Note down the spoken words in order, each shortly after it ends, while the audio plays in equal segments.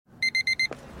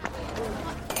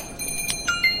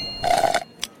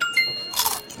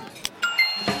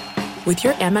With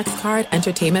your Amex card,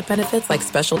 entertainment benefits like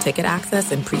special ticket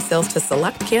access and pre-sales to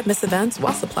select can't-miss events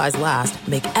while supplies last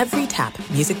make every tap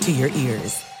music to your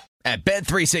ears. At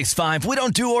Bet365, we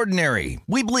don't do ordinary.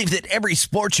 We believe that every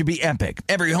sport should be epic.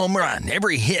 Every home run,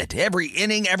 every hit, every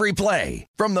inning, every play.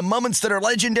 From the moments that are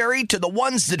legendary to the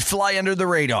ones that fly under the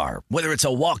radar. Whether it's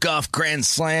a walk-off grand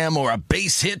slam or a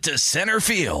base hit to center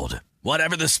field.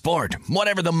 Whatever the sport,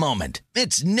 whatever the moment,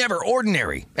 it's never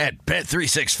ordinary at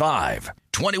Bet365.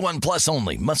 21 plus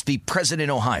only. Must be present in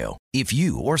Ohio. If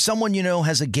you or someone you know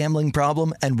has a gambling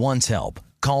problem and wants help,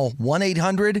 call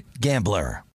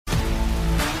 1-800-GAMBLER.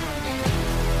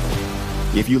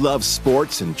 If you love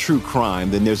sports and true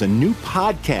crime, then there's a new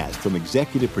podcast from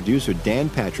executive producer Dan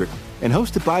Patrick and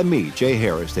hosted by me, Jay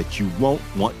Harris, that you won't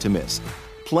want to miss.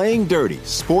 Playing Dirty: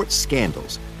 Sports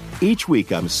Scandals. Each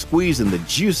week, I'm squeezing the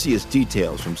juiciest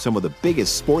details from some of the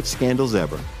biggest sports scandals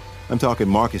ever. I'm talking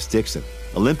Marcus Dixon,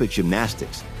 Olympic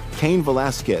gymnastics, Cain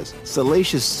Velasquez,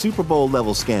 salacious Super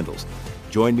Bowl-level scandals.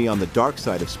 Join me on the dark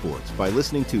side of sports by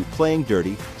listening to Playing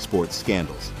Dirty: Sports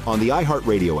Scandals on the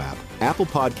iHeartRadio app, Apple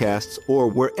Podcasts, or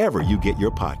wherever you get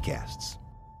your podcasts.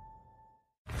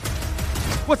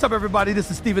 What's up, everybody? This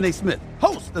is Stephen A. Smith,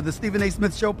 host of the Stephen A.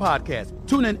 Smith Show podcast.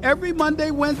 Tune in every Monday,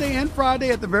 Wednesday, and Friday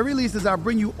at the very least as I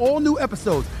bring you all new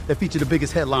episodes that feature the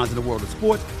biggest headlines in the world of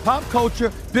sports, pop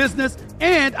culture, business,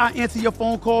 and I answer your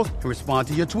phone calls and respond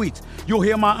to your tweets. You'll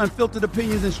hear my unfiltered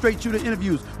opinions and straight-shooter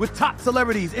interviews with top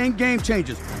celebrities and game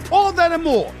changers. All that and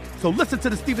more. So listen to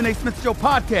the Stephen A. Smith Show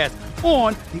podcast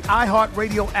on the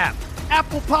iHeartRadio app,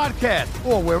 Apple Podcasts,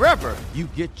 or wherever you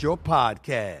get your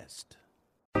podcast.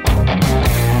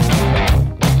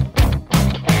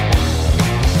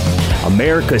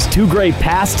 America's two great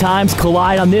pastimes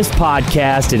collide on this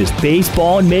podcast. It is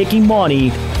baseball and making money.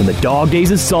 From the dog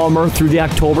days of summer through the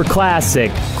October Classic,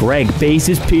 Greg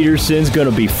Bases Peterson's going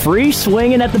to be free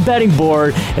swinging at the betting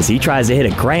board as he tries to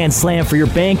hit a grand slam for your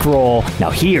bankroll. Now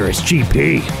here is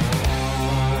GP.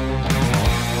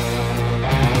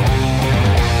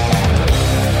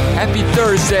 Happy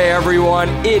Thursday, everyone.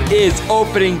 It is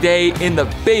opening day in the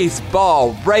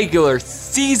baseball regular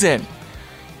season.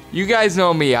 You guys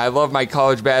know me. I love my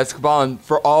college basketball, and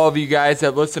for all of you guys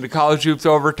that listen to College Hoops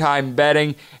Overtime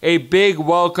Betting, a big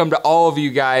welcome to all of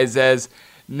you guys as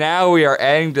now we are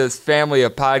adding to this family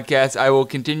of podcasts. I will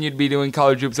continue to be doing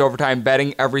College Hoops Overtime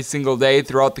Betting every single day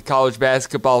throughout the college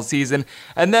basketball season,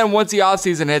 and then once the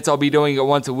offseason hits, I'll be doing it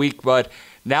once a week, but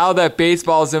now that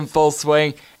baseball is in full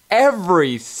swing,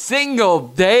 every single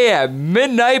day at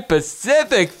midnight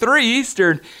Pacific, 3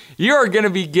 Eastern, you are going to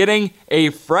be getting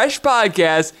a fresh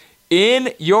podcast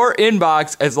in your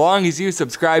inbox as long as you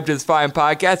subscribe to this fine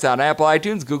podcast on Apple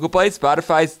iTunes, Google Play,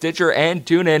 Spotify, Stitcher, and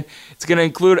TuneIn. It's going to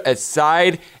include a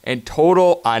side and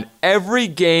total on every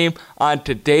game on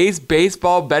today's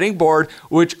baseball betting board,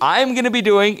 which I'm going to be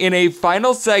doing in a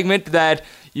final segment that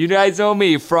you guys know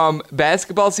me from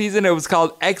basketball season. It was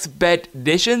called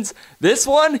Expeditions. This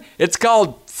one, it's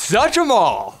called Such 'Em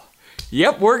All.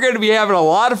 Yep, we're going to be having a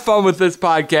lot of fun with this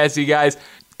podcast, you guys.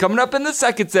 Coming up in the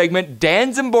second segment,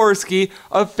 Dan Zimborski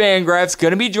of Fangraphs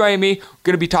going to be joining me. We're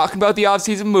going to be talking about the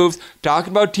offseason moves,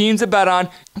 talking about teams to bet on,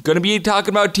 going to be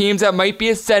talking about teams that might be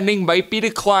ascending, might be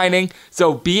declining,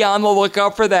 so be on the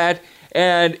lookout for that.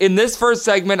 And in this first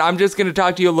segment, I'm just going to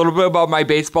talk to you a little bit about my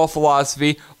baseball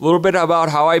philosophy, a little bit about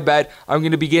how I bet. I'm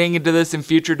going to be getting into this in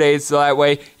future days, so that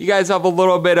way you guys have a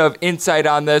little bit of insight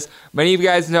on this. Many of you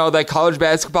guys know that college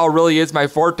basketball really is my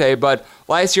forte, but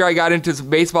last year I got into some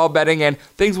baseball betting and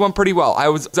things went pretty well. I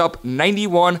was up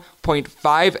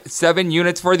 91.57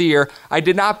 units for the year. I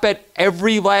did not bet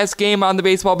every last game on the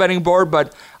baseball betting board,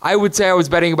 but I would say I was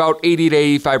betting about 80 to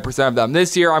 85% of them.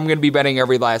 This year I'm going to be betting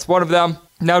every last one of them.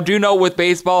 Now, do note with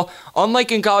baseball,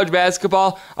 unlike in college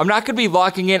basketball, I'm not going to be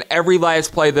locking in every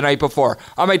last play the night before.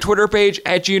 On my Twitter page,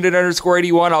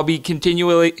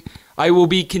 @unit_81, I will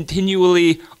be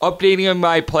continually updating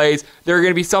my plays. There are going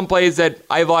to be some plays that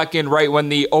I lock in right when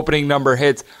the opening number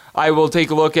hits. I will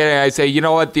take a look at it and I say, you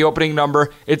know what, the opening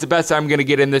number, it's the best I'm going to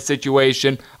get in this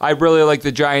situation. I really like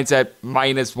the Giants at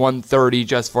minus 130,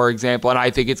 just for example, and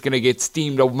I think it's going to get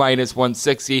steamed to minus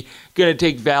 160. Going to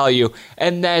take value.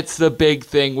 And that's the big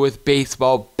thing with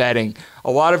baseball betting.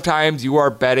 A lot of times you are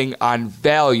betting on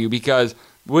value because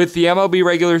with the MLB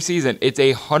regular season, it's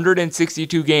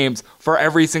 162 games for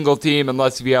every single team,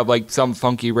 unless if you have like some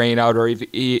funky rain out or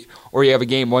you have a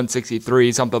game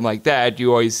 163, something like that.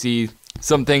 You always see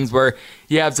some things where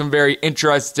you have some very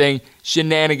interesting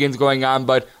shenanigans going on,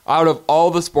 but out of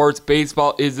all the sports,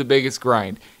 baseball is the biggest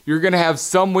grind. You're going to have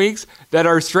some weeks that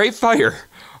are straight fire.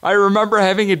 I remember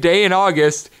having a day in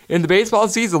August in the baseball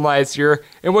season last year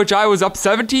in which I was up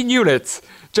 17 units.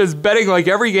 just betting like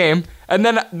every game. And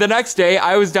then the next day,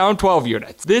 I was down 12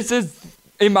 units. This is,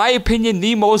 in my opinion,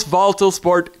 the most volatile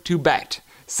sport to bet.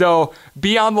 So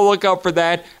be on the lookout for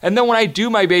that. And then when I do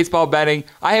my baseball betting,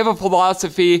 I have a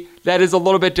philosophy that is a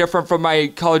little bit different from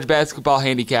my college basketball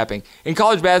handicapping. In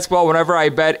college basketball, whenever I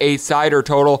bet a side or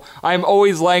total, I'm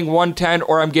always laying 110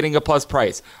 or I'm getting a plus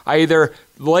price. I either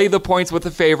lay the points with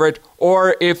the favorite,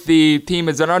 or if the team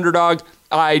is an underdog,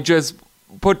 I just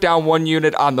put down 1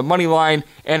 unit on the money line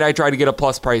and I try to get a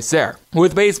plus price there.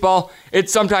 With baseball,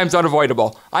 it's sometimes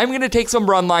unavoidable. I'm going to take some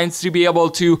run lines to be able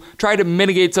to try to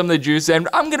mitigate some of the juice, and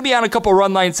I'm going to be on a couple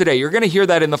run lines today. You're going to hear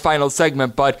that in the final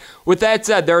segment, but with that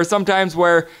said, there are some times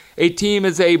where a team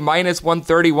is a minus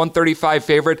 130, 135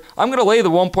 favorite. I'm going to lay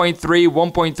the 1.3,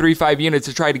 1.35 units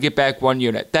to try to get back 1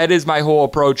 unit. That is my whole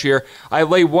approach here. I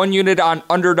lay 1 unit on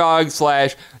underdog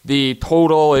 / the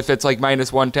total. If it's like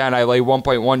minus 110, I lay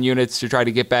 1.1 units to try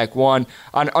to get back 1.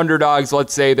 On underdogs,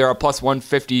 let's say they're a plus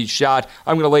 150 shot,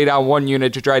 I'm going to lay down 1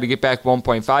 unit to try to get back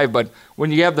 1.5. But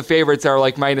when you have the favorites that are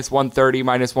like minus 130,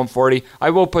 minus 140, I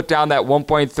will put down that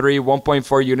 1.3,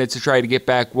 1.4 units to try to get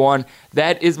back 1.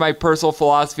 That is my personal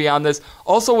philosophy on this.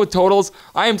 Also with totals,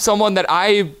 I am someone that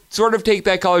I sort of take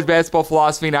that college basketball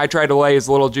philosophy and I try to lay as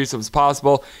little juice as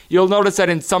possible. You'll notice that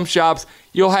in some shops,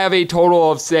 you'll have a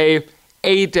total of, say,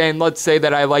 8, and let's say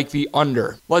that I like the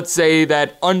under. Let's say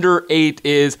that under 8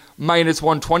 is minus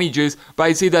 120 juice, but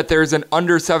I see that there's an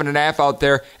under 7.5 out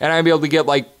there, and I'm able to get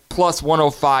like plus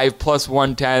 105, plus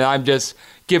 110. I'm just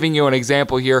giving you an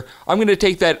example here. I'm going to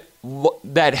take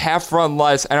that half run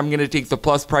less, and I'm going to take the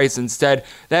plus price instead.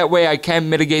 That way I can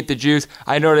mitigate the juice.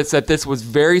 I noticed that this was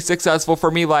very successful for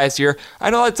me last year. I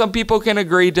know that some people can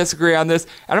disagree on this,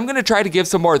 and I'm going to try to give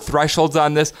some more thresholds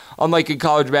on this, unlike in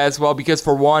college basketball, because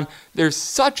for one, there's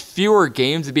such fewer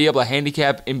games to be able to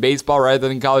handicap in baseball rather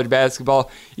than college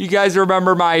basketball. You guys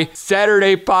remember my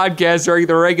Saturday podcast during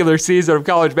the regular season of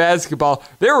college basketball.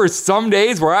 There were some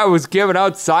days where I was giving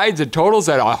out sides and totals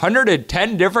at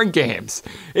 110 different games.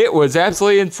 It was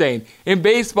absolutely insane. In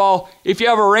baseball, if you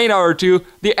have a rainout or two,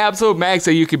 the absolute max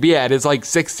that you could be at is like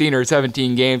 16 or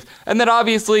 17 games. And then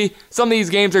obviously, some of these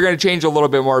games are going to change a little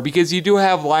bit more because you do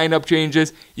have lineup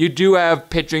changes, you do have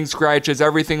pitching scratches,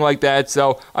 everything like that.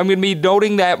 So I'm going to be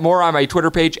noting that more on my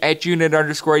Twitter page at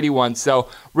unit_81. So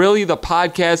really, the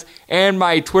podcast and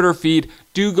my Twitter feed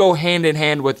do go hand in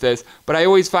hand with this, but I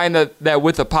always find that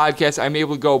with the podcast, I'm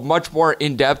able to go much more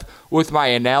in depth with my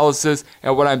analysis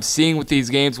and what I'm seeing with these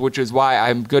games, which is why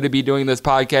I'm going to be doing this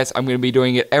podcast. I'm going to be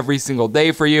doing it every single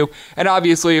day for you, and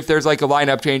obviously, if there's like a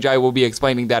lineup change, I will be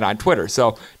explaining that on Twitter.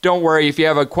 So don't worry, if you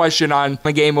have a question on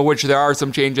a game in which there are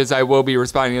some changes, I will be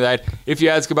responding to that. If you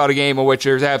ask about a game in which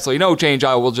there's absolutely no change,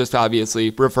 I will just obviously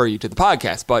refer you to the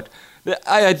podcast. But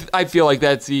I feel like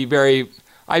that's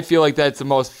the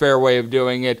most fair way of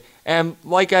doing it. And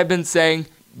like I've been saying,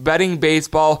 betting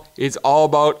baseball is all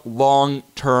about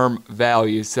long-term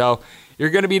value. So you're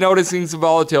going to be noticing some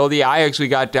volatility. I actually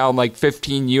got down like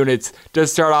 15 units to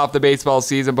start off the baseball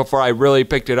season before I really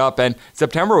picked it up. And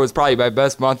September was probably my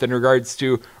best month in regards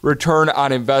to return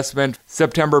on investment.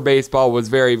 September baseball was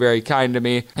very, very kind to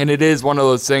me. And it is one of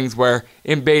those things where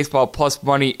in baseball, plus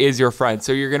money is your friend.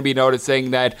 So you're going to be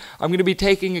noticing that I'm going to be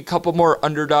taking a couple more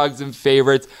underdogs and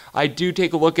favorites. I do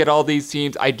take a look at all these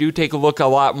teams. I do take a look a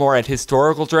lot more at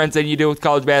historical trends than you do with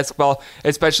college basketball,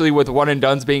 especially with one and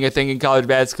dones being a thing in college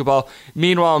basketball.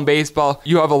 Meanwhile, in baseball,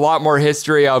 you have a lot more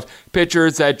history of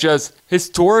pitchers that just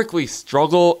historically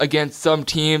struggle against some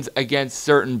teams, against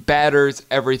certain batters,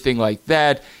 everything like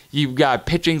that. You've got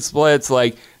pitching splits,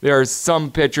 like there are some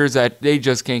pitchers that they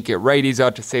just can't get righties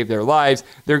out to save their lives.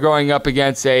 They're going up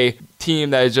against a team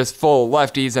that is just full of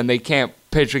lefties and they can't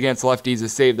pitch against lefties to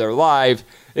save their life.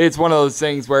 It's one of those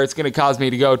things where it's going to cause me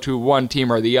to go to one team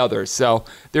or the other. So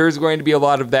there's going to be a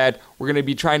lot of that. We're going to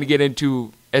be trying to get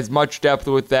into as much depth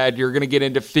with that. You're going to get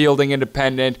into fielding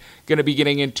independent, going to be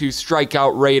getting into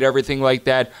strikeout rate, everything like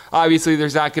that. Obviously,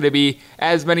 there's not going to be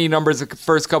as many numbers the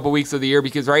first couple weeks of the year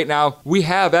because right now we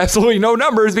have absolutely no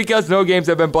numbers because no games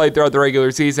have been played throughout the regular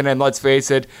season. And let's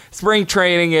face it, spring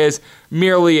training is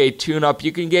merely a tune-up.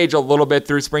 You can gauge a little bit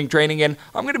through spring training, and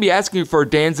I'm going to be asking for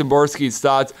Dan Zimborski's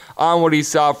thoughts on what he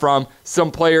saw from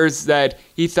some players that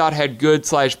he thought had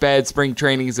good/bad spring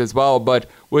trainings as well. But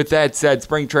with that said,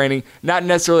 spring training, not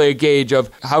necessarily a gauge of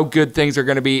how good things are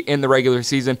going to be in the regular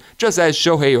season, just as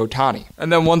Shohei Ohtani.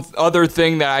 And then one other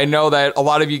thing that I know that a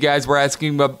lot of you guys were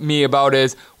asking me about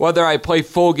is whether I play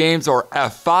full games or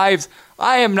F5s.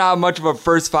 I am not much of a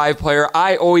first 5 player.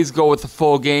 I always go with the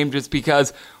full game just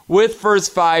because with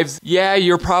first fives, yeah,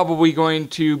 you're probably going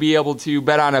to be able to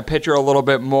bet on a pitcher a little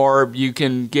bit more. You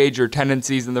can gauge your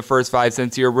tendencies in the first five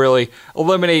since you're really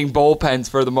eliminating bullpens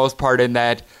for the most part in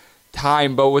that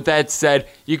time. But with that said,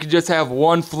 you can just have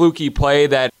one fluky play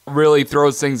that really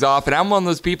throws things off. And I'm one of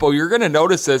those people, you're going to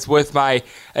notice this with my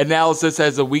analysis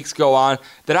as the weeks go on,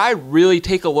 that I really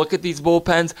take a look at these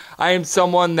bullpens. I am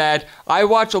someone that I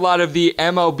watch a lot of the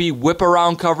MLB whip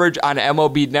around coverage on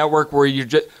MLB Network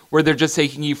where they're just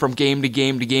taking you from game to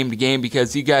game to game to game,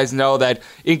 because you guys know that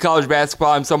in college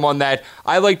basketball, I'm someone that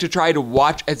I like to try to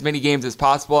watch as many games as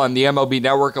possible, and the MLB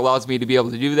Network allows me to be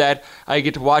able to do that. I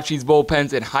get to watch these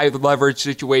bullpens in high leverage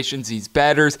situations, these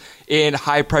batters in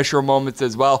high pressure moments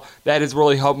as well. That has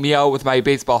really helped me out with my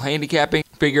baseball handicapping.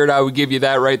 Figured I would give you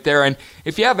that right there. And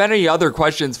if you have any other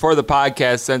questions for the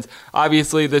podcast, since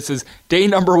obviously this is day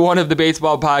number 1 of the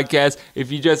baseball podcast,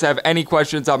 if you just have any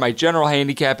questions on my general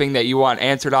handicapping that you want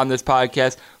answered on this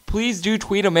podcast, please do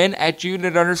tweet them in at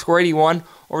unit_81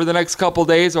 over the next couple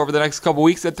days, over the next couple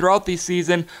weeks, and throughout the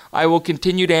season, I will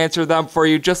continue to answer them for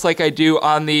you, just like I do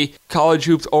on the College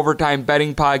Hoops Overtime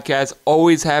Betting Podcast.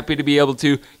 Always happy to be able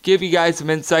to give you guys some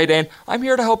insight, and I'm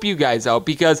here to help you guys out,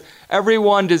 because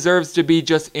everyone deserves to be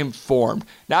just informed.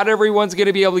 Not everyone's going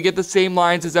to be able to get the same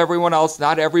lines as everyone else.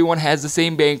 Not everyone has the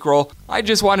same bankroll. I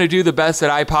just want to do the best that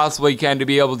I possibly can to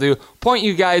be able to point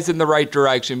you guys in the right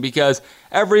direction, because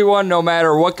everyone, no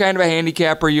matter what kind of a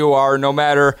handicapper you are, no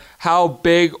matter how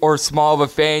big or small of a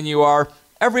fan you are,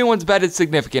 everyone's bet is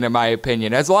significant in my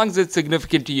opinion. As long as it's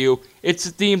significant to you,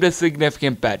 it's deemed a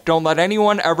significant bet. Don't let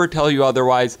anyone ever tell you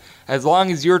otherwise. As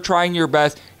long as you're trying your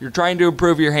best, you're trying to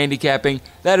improve your handicapping,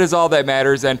 that is all that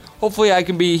matters, and hopefully I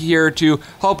can be here to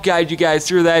help guide you guys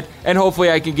through that, and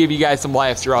hopefully I can give you guys some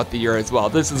laughs throughout the year as well.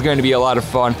 This is going to be a lot of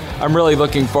fun. I'm really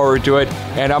looking forward to it,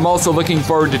 and I'm also looking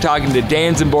forward to talking to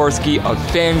Dan Zimborski of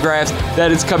Fangraphs. That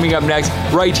is coming up next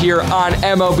right here on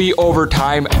MLB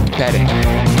Overtime Betting.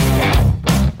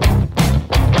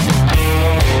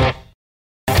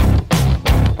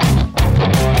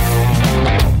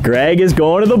 Greg is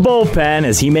going to the bullpen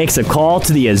as he makes a call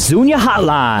to the Azuña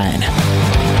hotline.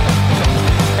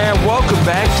 And welcome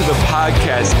back to the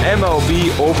podcast,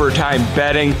 MLB Overtime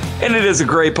Betting. And it is a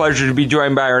great pleasure to be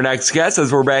joined by our next guest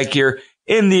as we're back here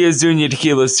in the Azuña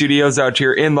Tequila Studios out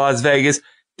here in Las Vegas.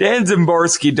 Dan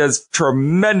Zimborski does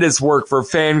tremendous work for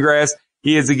Fangraphs.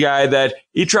 He is a guy that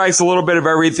he tracks a little bit of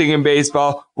everything in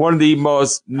baseball, one of the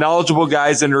most knowledgeable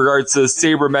guys in regards to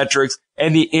sabermetrics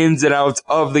and the ins and outs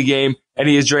of the game, and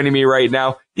he is joining me right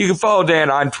now. You can follow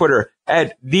Dan on Twitter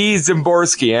at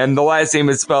 @TheZimborski, and the last name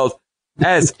is spelled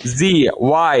SZYMBORSKI.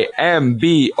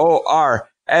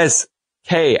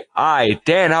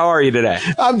 Dan, how are you today?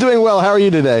 I'm doing well. How are you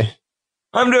today?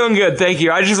 I'm doing good, thank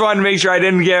you. I just wanted to make sure I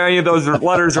didn't get any of those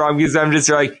letters wrong, because I'm just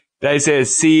like, did I say a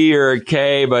C or a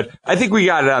K? But I think we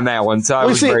got it on that one, so I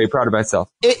was very proud of myself.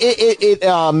 It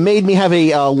made me have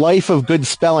a life of good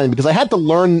spelling, because I had to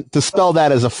learn to spell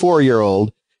that as a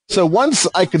 4-year-old. So once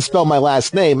I could spell my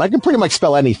last name, I can pretty much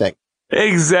spell anything.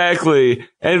 Exactly.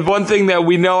 And one thing that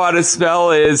we know how to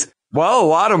spell is, well, a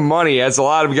lot of money, as a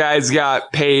lot of guys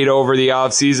got paid over the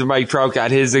offseason. Mike Trout got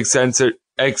his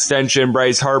extension,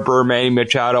 Bryce Harper, Manny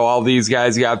Machado, all these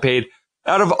guys got paid.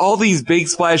 Out of all these big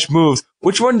splash moves,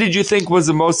 which one did you think was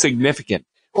the most significant?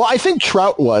 Well, I think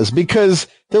Trout was, because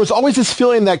there was always this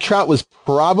feeling that Trout was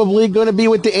probably going to be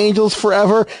with the Angels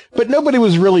forever, but nobody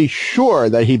was really sure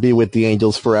that he'd be with the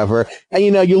Angels forever. And,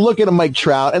 you look at a Mike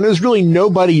Trout, and there's really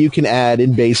nobody you can add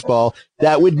in baseball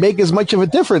that would make as much of a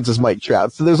difference as Mike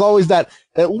Trout. So there's always that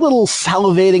little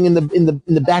salivating in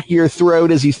the back of your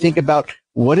throat as you think about,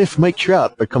 what if Mike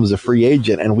Trout becomes a free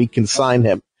agent and we can sign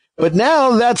him? But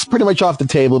now that's pretty much off the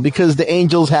table, because the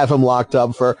Angels have him locked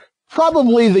up for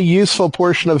probably the useful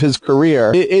portion of his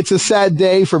career. It's a sad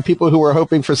day for people who are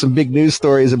hoping for some big news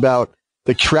stories about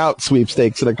the Trout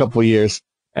sweepstakes in a couple of years.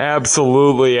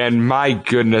 Absolutely. And my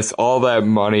goodness, all that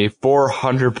money,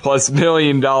 $400+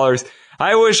 million.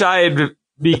 I wish I had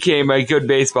became a good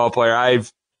baseball player.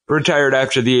 I've retired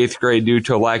after the 8th grade due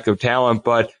to a lack of talent,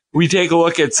 but we take a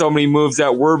look at so many moves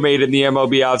that were made in the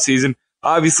MLB offseason.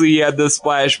 Obviously, you had the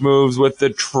splash moves with the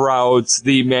Trouts,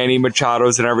 the Manny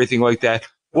Machados, and everything like that.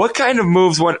 What kind of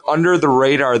moves went under the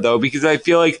radar, though? Because I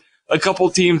feel like a couple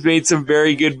teams made some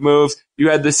very good moves. You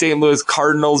had the St. Louis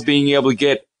Cardinals being able to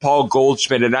get Paul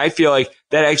Goldschmidt, and I feel like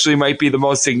that actually might be the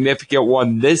most significant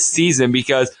one this season,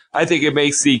 because I think it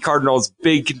makes the Cardinals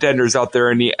big contenders out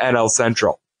there in the NL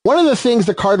Central. One of the things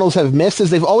the Cardinals have missed is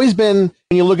they've always been,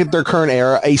 when you look at their current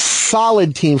era, a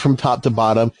solid team from top to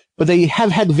bottom, but they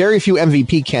have had very few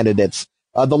MVP candidates.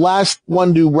 The last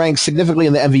one to rank significantly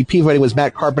in the MVP voting was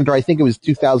Matt Carpenter. I think it was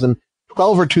 2012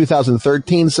 2012 or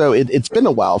 2013, so it's been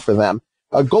a while for them.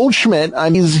 Goldschmidt,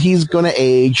 he's going to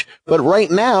age, but right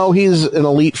now he's an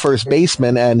elite first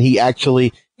baseman, and he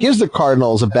actually gives the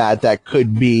Cardinals a bat that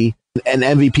could be an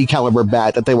MVP caliber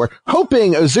bat that they were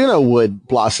hoping Ozuna would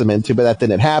blossom into, but that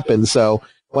didn't happen. So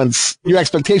once your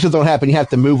expectations don't happen, you have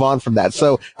to move on from that.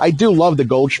 So I do love the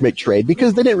Goldschmidt trade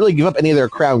because they didn't really give up any of their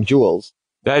crown jewels.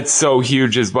 That's so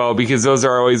huge as well, because those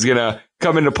are always going to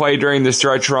come into play during the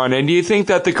stretch run. And do you think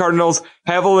that the Cardinals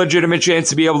have a legitimate chance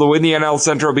to be able to win the NL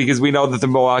Central? Because we know that the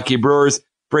Milwaukee Brewers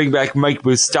bring back Mike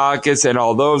Moustakas and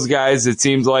all those guys. It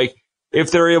seems like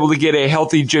if they're able to get a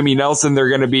healthy Jimmy Nelson, they're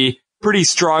going to be pretty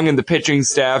strong in the pitching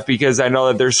staff, because I know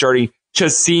that they're starting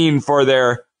Chacin for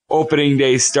their opening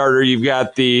day starter. You've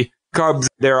got the Cubs.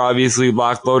 They're obviously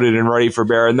locked, loaded, and ready for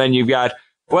bear. And then you've got,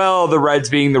 well, the Reds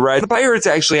being the Reds. The Pirates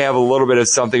actually have a little bit of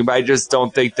something, but I just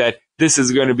don't think that this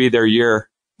is going to be their year.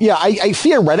 Yeah, I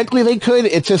theoretically they could.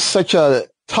 It's just such a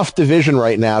tough division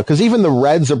right now, because even the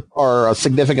Reds are a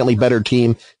significantly better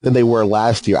team than they were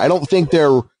last year. I don't think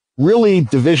they're really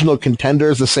divisional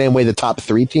contenders the same way the top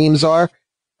three teams are.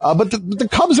 But the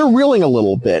Cubs are reeling a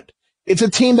little bit. It's a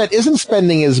team that isn't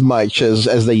spending as much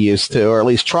as they used to, or at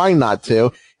least trying not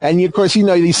to. And of course,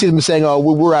 you see them saying, oh,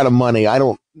 we're out of money.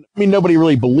 Nobody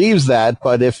really believes that,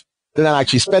 but if they're not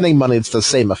actually spending money, it's the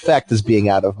same effect as being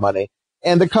out of money.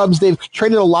 And the Cubs, they've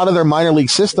traded a lot of their minor league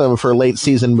system for late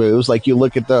season moves. Like you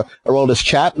look at the Aroldis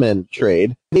Chapman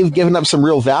trade, they've given up some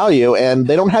real value, and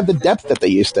they don't have the depth that they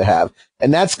used to have.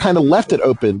 And that's kind of left it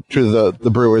open to the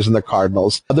Brewers and the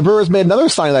Cardinals. The Brewers made another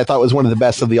signing that I thought was one of the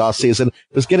best of the offseason,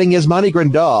 was getting Yasmani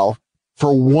Grandal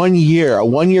for 1 year, a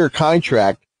 1 year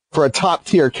contract for a top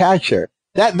tier catcher.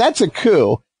 That's a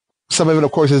coup. Some of it,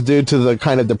 of course, is due to the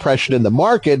kind of depression in the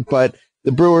market, but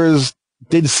the Brewers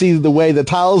did see the way the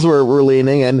tiles were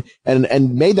leaning and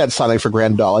made that signing for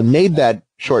Grandal and made that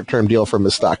short-term deal for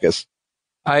Moustakas.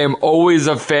 I am always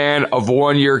a fan of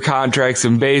 1 year contracts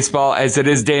in baseball, as it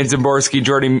is Dan Zimborski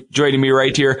joining me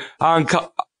right here on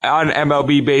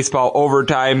MLB Baseball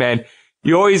Overtime. And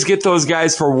you always get those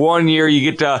guys for 1 year.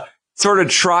 You get to sort of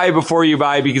try before you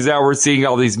buy, because now we're seeing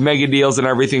all these mega deals and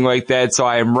everything like that. So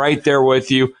I am right there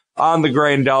with you on the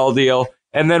Grandal deal.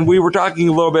 And then we were talking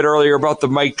a little bit earlier about the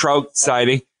Mike Trout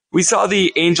signing. We saw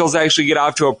the Angels actually get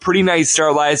off to a pretty nice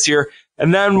start last year.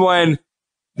 And then when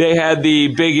they had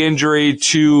the big injury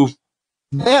to...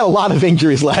 They had a lot of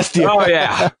injuries last year. Oh,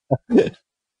 yeah.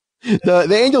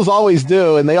 The Angels always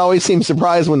do, and they always seem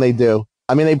surprised when they do.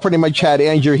 I mean, they pretty much had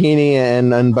Andrew Heaney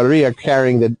and Barria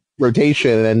carrying the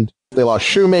rotation, and they lost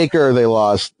Shoemaker, they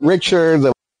lost Richard.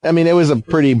 I mean, it was a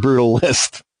pretty brutal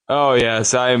list. Oh,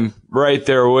 yes, I'm right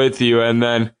there with you. And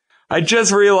then I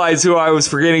just realized who I was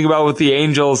forgetting about with the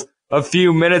Angels a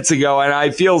few minutes ago, and I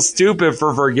feel stupid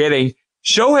for forgetting.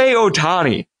 Shohei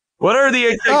Ohtani. What are the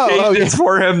expectations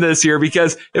for him this year?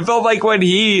 Because it felt like when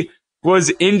he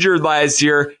was injured last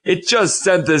year, it just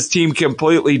sent this team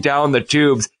completely down the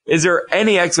tubes. Is there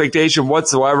any expectation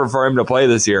whatsoever for him to play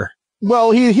this year?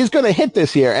 Well, he's going to hit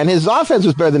this year, and his offense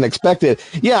was better than expected.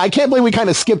 Yeah, I can't believe we kind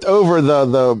of skipped over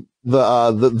the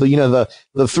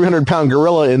 300-pound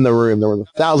gorilla in the room. There was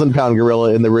a 1,000-pound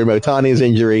gorilla in the room. Ohtani's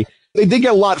injury. They did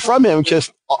get a lot from him,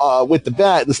 just with the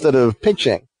bat instead of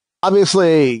pitching.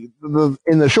 Obviously,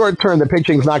 in the short term, the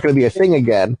pitching's not going to be a thing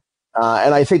again.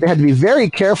 And I think they had to be very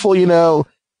careful,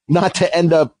 not to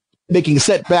end up making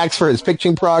setbacks for his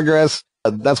pitching progress.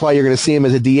 That's why you're going to see him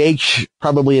as a DH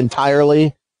probably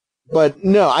entirely. But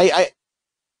no,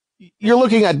 you're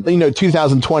looking at,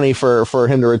 2020 for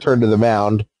him to return to the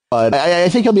mound. But I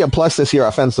think he'll be a plus this year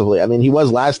offensively. I mean, he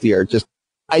was last year.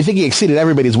 I think he exceeded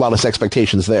everybody's wildest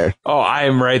expectations there. Oh, I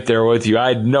am right there with you. I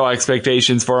had no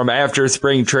expectations for him after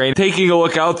spring training. Taking a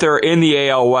look out there in the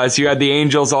AL West, you had the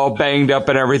Angels all banged up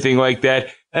and everything like that.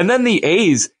 And then the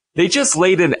A's, they just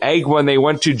laid an egg when they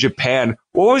went to Japan.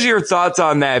 What was your thoughts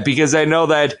on that? Because I know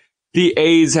that the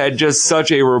A's had just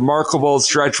such a remarkable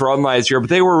stretch run last year, but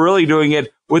they were really doing it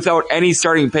without any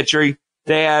starting pitching.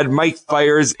 They had Mike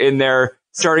Fiers in their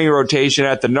starting rotation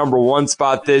at the number 1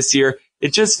 spot this year.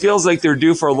 It just feels like they're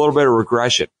due for a little bit of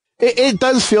regression. It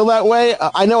does feel that way.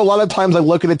 I know a lot of times I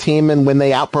look at a team, and when they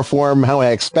outperform how I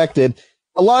expected,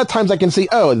 a lot of times I can see,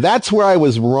 oh, that's where I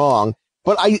was wrong.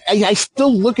 But I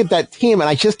still look at that team, and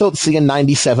I just don't see a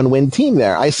 97-win team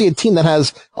there. I see a team that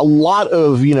has a lot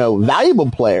of, valuable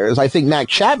players. I think Matt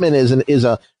Chapman is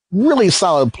a really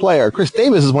solid player. Chris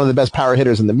Davis is one of the best power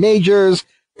hitters in the majors.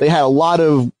 They had a lot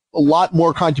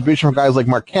more contribution from guys like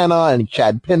Mark Canha and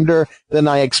Chad Pinder than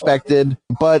I expected.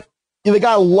 But they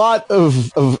got a lot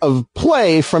of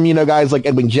play from, guys like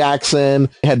Edwin Jackson.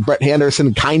 They had Brett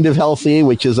Henderson kind of healthy,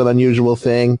 which is an unusual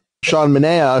thing. Sean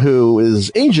Manaea, who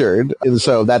is injured, and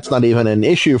so that's not even an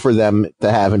issue for them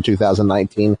to have in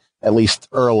 2019, at least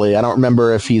early. I don't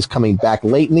remember if he's coming back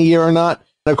late in the year or not.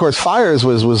 And of course, Fiers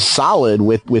was solid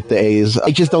with the A's. I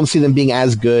just don't see them being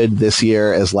as good this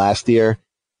year as last year.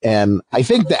 And I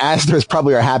think the Astros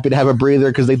probably are happy to have a breather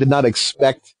because they did not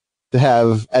expect to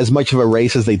have as much of a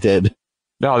race as they did.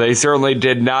 No, they certainly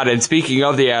did not. And speaking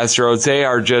of the Astros, they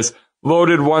are just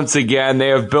loaded once again. They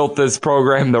have built this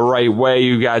program the right way.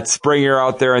 You've got Springer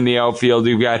out there in the outfield.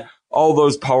 You've got all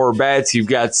those power bats. You've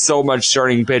got so much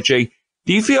starting pitching.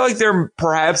 Do you feel like they're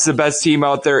perhaps the best team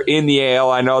out there in the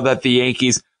AL? I know that the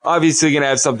Yankees obviously going to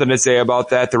have something to say about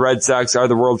that. The Red Sox are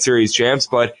the World Series champs,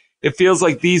 but it feels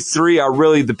like these three are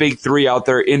really the big three out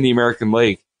there in the American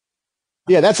League.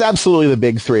 Yeah, that's absolutely the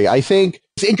big three. I think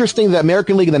it's interesting that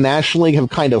American League and the National League have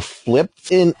kind of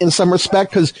flipped in some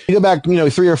respect because you go back,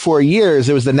 3 or 4 years,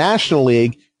 it was the National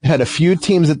League had a few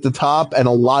teams at the top and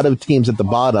a lot of teams at the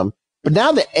bottom. But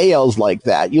now the AL's like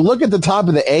that. You look at the top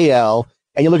of the AL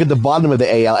and you look at the bottom of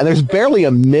the AL and there's barely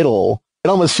a middle. It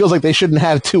almost feels like they shouldn't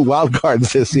have 2 wild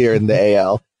cards this year in the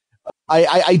AL.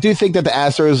 I do think that the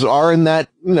Astros are in that,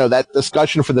 that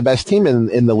discussion for the best team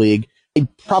in the league. I'd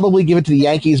probably give it to the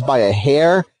Yankees by a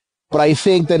hair, but I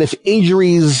think that if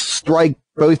injuries strike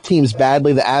both teams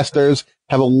badly, the Astros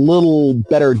have a little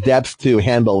better depth to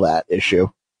handle that issue.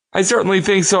 I certainly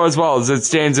think so as well. As it's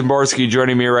Dan Zimborski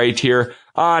joining me right here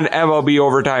on MLB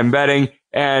Overtime Betting.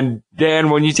 And Dan,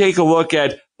 when you take a look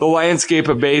at the landscape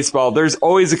of baseball, there's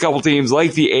always a couple teams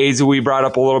like the A's, who we brought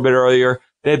up a little bit earlier,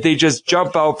 that they just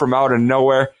jump out from out of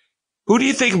nowhere. Who do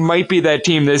you think might be that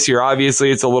team this year?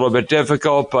 Obviously, it's a little bit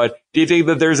difficult, but do you think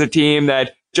that there's a team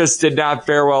that just did not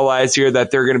fare well last year that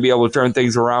they're going to be able to turn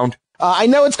things around? I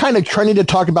know it's kind of trendy to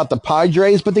talk about the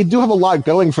Padres, but they do have a lot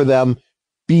going for them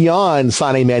beyond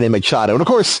signing Manny Machado. And of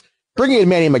course, bringing in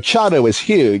Manny Machado is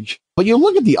huge, but you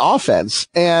look at the offense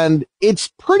and it's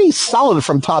pretty solid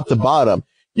from top to bottom.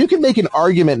 You can make an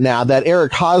argument now that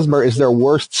Eric Hosmer is their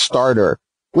worst starter,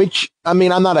 which, I'm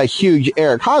not a huge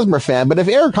Eric Hosmer fan, but if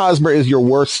Eric Hosmer is your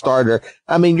worst starter,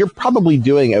 you're probably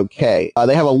doing okay.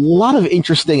 They have a lot of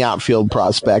interesting outfield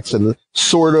prospects and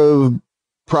sort of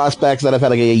prospects that have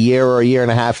had like a year or a year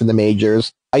and a half in the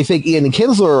majors. I think Ian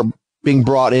Kinsler being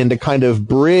brought in to kind of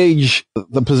bridge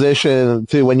the position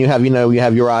to when you have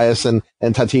Urias and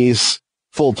Tatis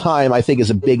full time, I think is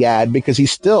a big add because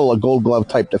he's still a Gold Glove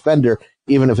type defender,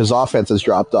 even if his offense has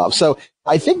dropped off. So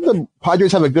I think the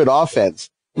Padres have a good offense.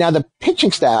 Now, the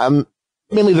pitching staff,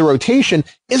 mainly the rotation,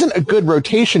 isn't a good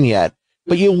rotation yet.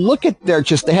 But you look at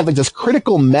they have like this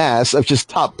critical mass of just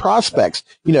top prospects.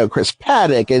 Chris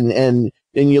Paddock, and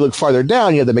you look farther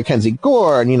down, you have the Mackenzie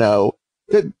Gore, and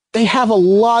they have a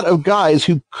lot of guys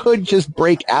who could just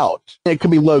break out. It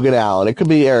could be Logan Allen, it could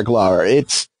be Eric Lauer.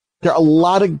 There are a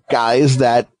lot of guys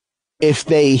that if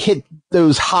they hit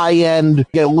those high end,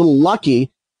 get a little lucky,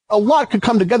 a lot could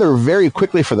come together very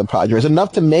quickly for the Padres,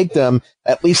 enough to make them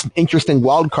at least an interesting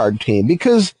wild card team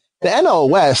because the NL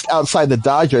West outside the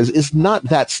Dodgers is not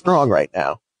that strong right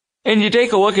now. And you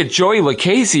take a look at Joey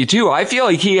Lucchesi too. I feel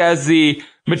like he has the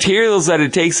materials that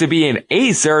it takes to be an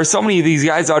ace. There are so many of these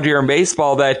guys out here in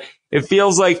baseball that it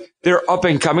feels like they're up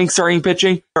and coming starting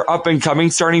pitching. They're up and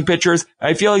coming starting pitchers.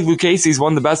 I feel like Lucchesi's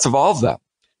one of the best of all of them.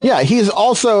 Yeah, he's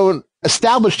also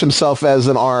established himself as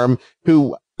an arm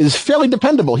who is fairly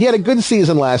dependable. He had a good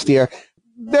season last year.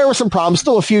 There were some problems,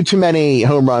 still a few too many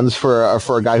home runs for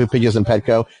a guy who pitches in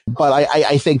Petco, but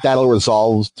I think that'll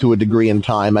resolve to a degree in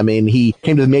time. He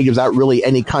came to the majors without really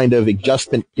any kind of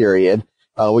adjustment period,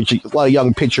 which a lot of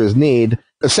young pitchers need.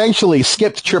 Essentially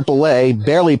skipped AAA,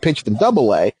 barely pitched in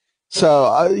AA.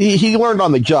 So he learned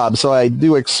on the job, so I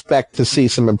do expect to see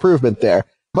some improvement there.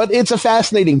 But it's a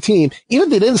fascinating team. Even if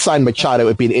they didn't sign Machado, it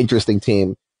would be an interesting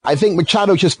team. I think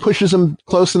Machado just pushes them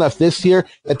close enough this year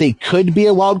that they could be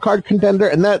a wild card contender,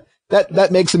 and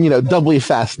that makes them, doubly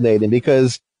fascinating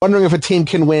because wondering if a team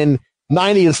can win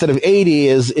 90 instead of 80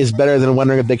 is better than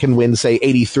wondering if they can win, say,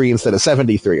 83 instead of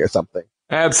 73 or something.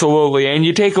 Absolutely. And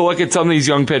you take a look at some of these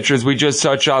young pitchers. We just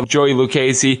touched on Joey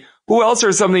Lucchesi. Who else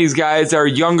are some of these guys that are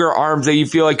younger arms that you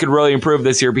feel like could really improve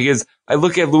this year? Because I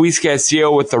look at Luis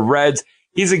Castillo with the Reds.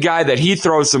 He's a guy that he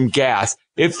throws some gas.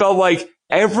 It felt like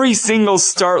every single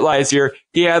start last year,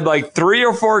 he had like 3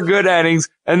 or 4 good innings,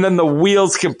 and then the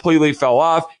wheels completely fell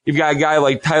off. You've got a guy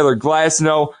like Tyler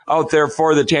Glasnow out there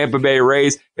for the Tampa Bay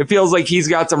Rays. It feels like he's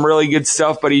got some really good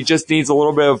stuff, but he just needs a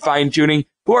little bit of fine-tuning.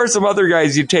 Who are some other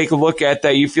guys you take a look at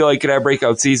that you feel like could have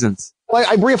breakout seasons? Well,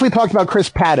 I briefly talked about Chris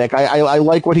Paddock. I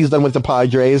like what he's done with the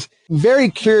Padres. Very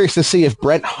curious to see if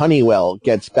Brent Honeywell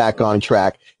gets back on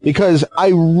track because I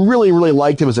really, really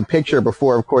liked him as a pitcher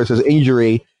before, of course, his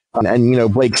injury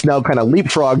And Blake Snell kind of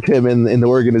leapfrogged him in the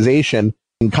organization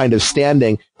and kind of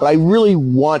standing. But I really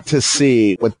want to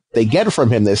see what they get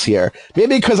from him this year.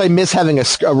 Maybe because I miss having a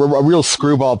real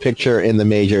screwball pitcher in the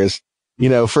majors.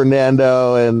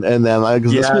 Fernando and then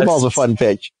because the screwball's a fun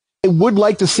pitch. I would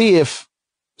like to see if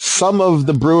some of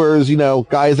the Brewers,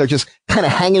 guys that are just kind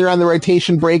of hanging around the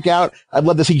rotation breakout. I'd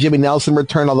love to see Jimmy Nelson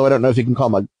return, although I don't know if you can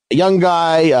call him a young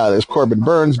guy. There's Corbin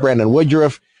Burns, Brandon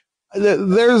Woodruff.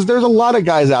 There's a lot of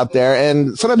guys out there,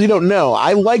 and sometimes you don't know.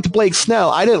 I liked Blake Snell.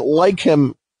 I didn't like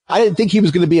him. I didn't think he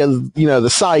was going to be the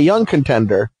Cy Young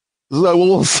contender. So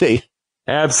we'll see.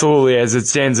 Absolutely. As it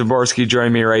stands, Zaborski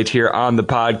joining me right here on the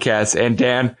podcast. And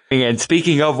Dan, and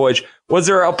speaking of which, was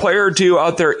there a player or two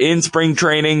out there in spring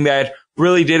training that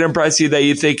really did impress you that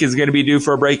you think is going to be due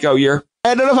for a breakout year?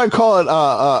 I don't know if I call it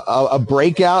a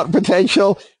breakout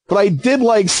potential, but I did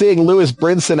like seeing Lewis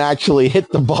Brinson actually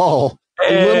hit the ball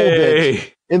a little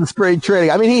bit in spring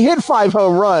training. I mean, he hit 5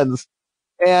 home runs,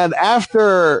 and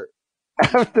after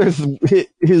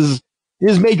his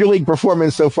major league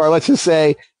performance so far, let's just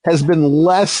say, has been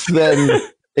less than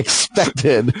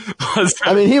expected.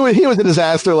 I mean, he was a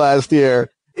disaster last year.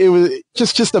 It was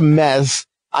just a mess.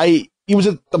 He was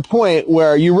at the point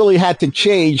where you really had to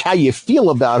change how you feel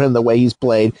about him the way he's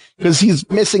played, because he's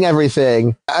missing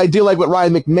everything. I do like what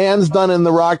Ryan McMahon's done in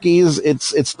the Rockies.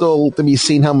 It's still to be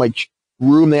seen how much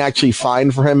room they actually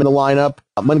find for him in the lineup.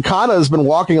 Moncada has been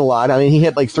walking a lot. I mean, he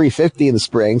hit like 350 in the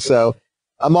spring, so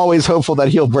I'm always hopeful that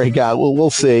he'll break out. We'll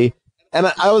see.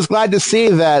 And I was glad to see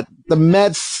that the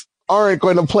Mets aren't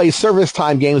going to play service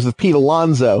time games with Pete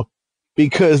Alonso,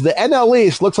 because the NL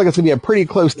East looks like it's going to be a pretty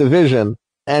close division.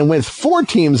 And with 4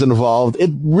 teams involved,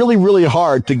 it's really, really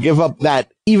hard to give up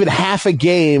that even half a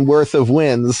game worth of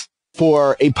wins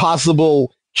for a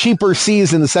possible cheaper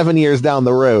season 7 years down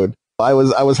the road. I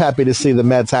was happy to see the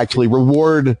Mets actually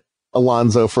reward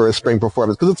Alonso for a spring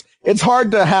performance, because it's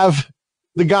hard to have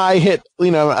the guy hit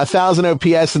 1,000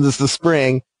 OPS in the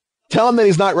spring, tell him that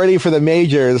he's not ready for the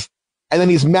majors, and then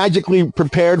he's magically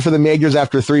prepared for the majors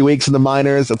after 3 weeks in the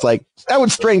minors. It's like, that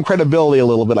would strain credibility a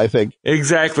little bit, I think.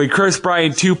 Exactly. Chris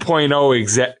Bryant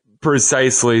 2.0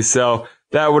 precisely. So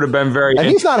that would have been very... And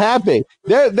he's not happy.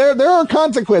 There are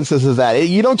consequences of that.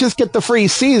 You don't just get the free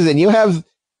season. You have...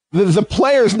 The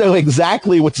players know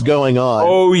exactly what's going on.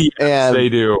 Oh, yes, they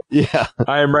do. Yeah.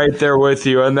 I am right there with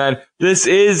you. And then this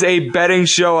is a betting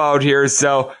show out here.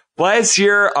 So last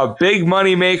year, a big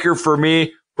money maker for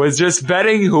me was just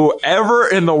betting whoever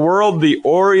in the world the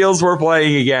Orioles were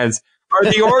playing against. Are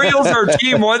the Orioles our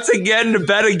team once again to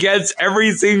bet against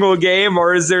every single game,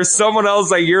 or is there someone else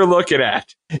that you're looking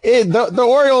at? The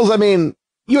Orioles, I mean,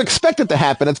 you expect it to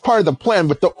happen. It's part of the plan,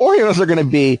 but the Orioles are going to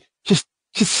be just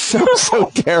so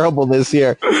terrible this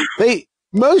year.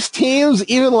 Most teams,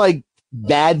 even like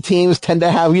bad teams, tend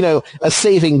to have, a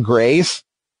saving grace.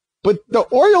 But the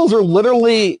Orioles are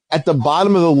literally at the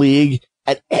bottom of the league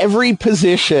at every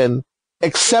position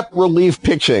except relief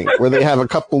pitching, where they have a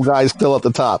couple guys still at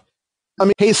the top. I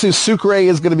mean, Jesus Sucre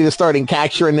is going to be the starting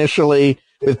catcher initially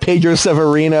with Pedro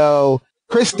Severino.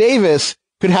 Chris Davis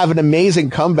could have an amazing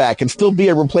comeback and still be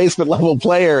a replacement level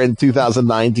player in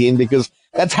 2019, because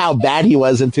that's how bad he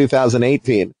was in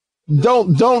 2018.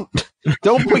 Don't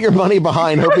put your money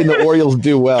behind hoping the Orioles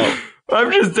do well.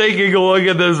 I'm just taking a look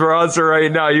at this roster right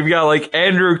now. You've got like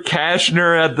Andrew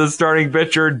Kashner at the starting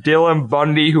pitcher, Dylan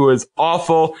Bundy, who is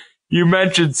awful. You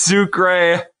mentioned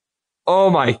Sucre. Oh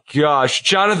my gosh.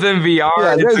 Jonathan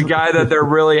Villar is the guy that they're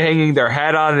really hanging their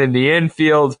hat on in the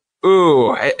infield.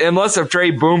 Ooh, unless if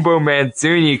Trey Boom Boom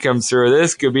Mancini comes through,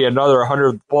 this could be another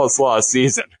 100-plus loss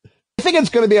season. I think it's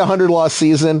going to be a 100-loss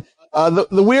season. The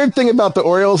weird thing about the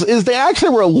Orioles is they actually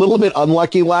were a little bit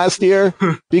unlucky last year,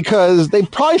 because they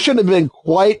probably shouldn't have been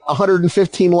quite a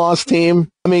 115-loss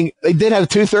team. I mean, they did have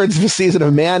 2/3 of a season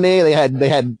of Manny. They had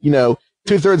 2/3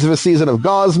 of a season of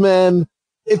Gosman.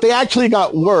 If they actually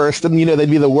got worse, then, they'd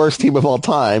be the worst team of all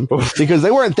time, because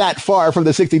they weren't that far from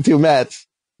the 62 Mets.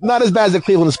 Not as bad as the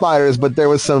Cleveland Spiders, but there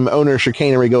was some owner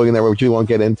chicanery going in there, which we won't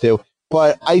get into.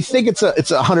 But I think it's a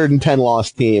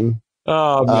 110-loss team.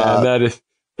 Oh man,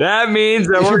 that means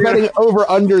that if you're betting over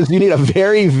unders, you need a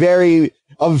very, very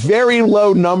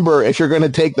low number if you're going to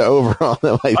take the over on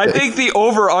them. I think the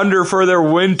over under for their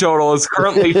win total is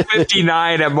currently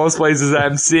 59 at most places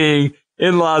I'm seeing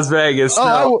in Las Vegas.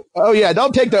 Oh yeah,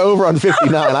 don't take the over on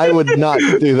 59. I would not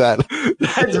do that.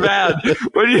 That's bad.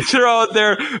 When you throw out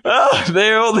there,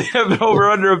 they only have an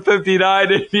over under of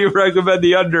 59, and you recommend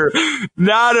the under.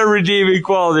 Not a redeeming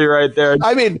quality right there.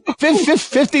 I mean,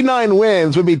 59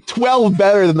 wins would be 12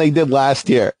 better than they did last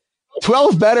year.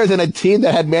 12 better than a team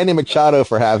that had Manny Machado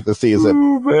for half the season.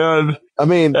 Oh, man. I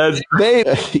mean, it's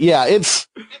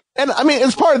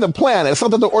part of the plan. It's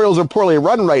not that the Orioles are poorly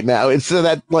run right now. It's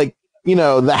that,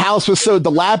 the house was so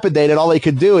dilapidated, all they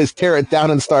could do is tear it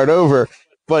down and start over.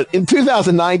 But in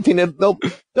 2019,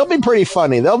 they'll be pretty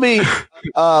funny. They'll be,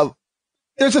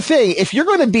 there's a thing. If you're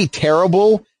going to be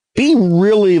terrible, be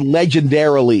really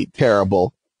legendarily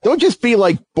terrible. Don't just be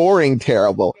boring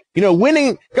terrible.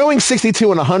 Going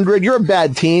 62 and 100, you're a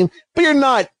bad team, but you're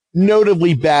not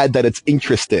notably bad that it's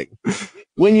interesting.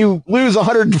 When you lose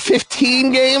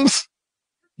 115 games,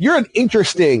 you're an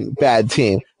interesting bad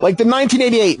team. Like the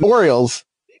 1988 Orioles,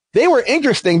 they were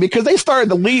interesting because they started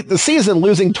the season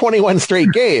losing 21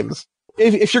 straight games.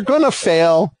 If you're going to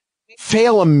fail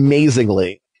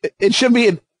amazingly. It should be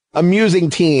an amusing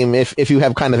team if you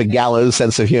have kind of a gallows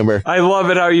sense of humor. I love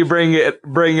it how you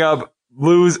bring up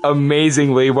lose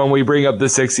amazingly when we bring up the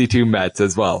 62 Mets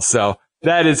as well. So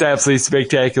that is absolutely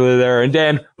spectacular there. And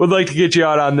Dan, would like to get you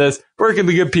out on this. Where can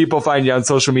the good people find you on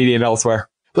social media and elsewhere?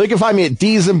 Well, you can find me at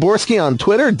DZymborski on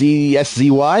Twitter,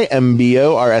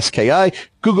 DZYMBORSKI.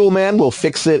 Google Man will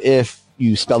fix it if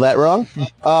you spell that wrong.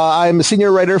 I'm a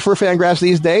senior writer for Fangraphs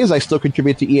these days. I still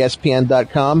contribute to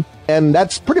ESPN.com, and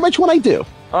that's pretty much what I do.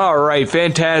 All right,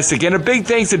 fantastic. And a big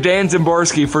thanks to Dan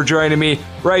Szymborski for joining me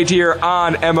right here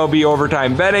on MLB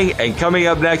Overtime Betting. And coming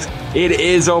up next, it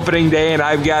is opening day, and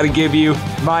I've got to give you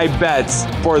my bets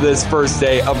for this first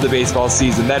day of the baseball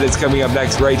season. That is coming up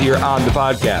next right here on the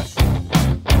podcast.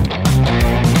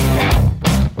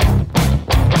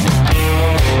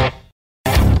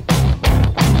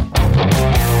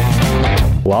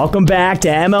 Welcome back to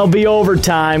MLB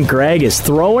Overtime. Greg is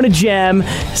throwing a gem,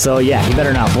 so yeah, he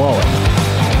better not blow it.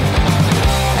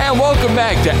 And welcome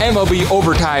back to MLB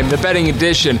Overtime, the betting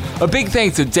edition. A big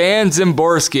thanks to Dan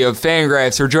Szymborski of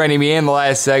Fangraphs for joining me in the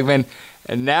last segment.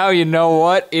 And now you know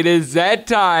what? It is that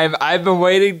time. I've been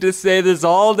waiting to say this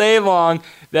all day long,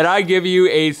 that I give you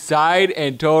a side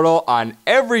and total on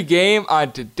every game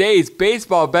on today's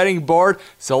baseball betting board.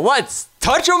 So let's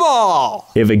touch them all.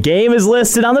 If a game is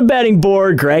listed on the betting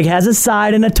board, Greg has a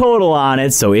side and a total on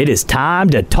it, so it is time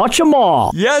to touch them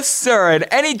all. Yes, sir. And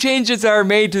any changes that are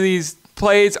made to these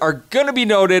plays are going to be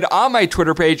noted on my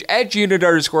Twitter page at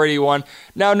 @unit_81.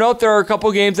 Now, note there are a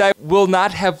couple games I will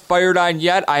not have fired on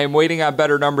yet. I am waiting on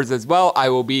better numbers as well. I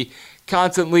will be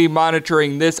constantly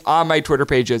monitoring this on my Twitter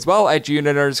page as well at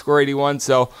 @unit_81,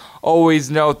 so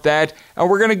always note that. And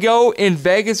we're going to go in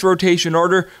Vegas rotation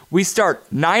order. We start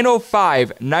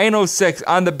 9:05, 9:06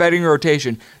 on the betting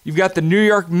rotation. You've got the New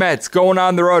York Mets going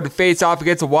on the road to face off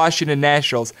against the Washington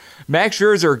Nationals. Max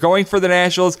Scherzer going for the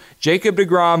Nationals. Jacob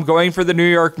deGrom going for the New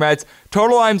York Mets.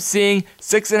 Total I'm seeing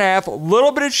 6.5, a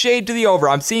little bit of shade to the over.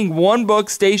 I'm seeing one book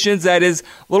stations that is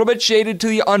a little bit shaded to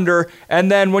the under.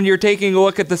 And then when you're taking a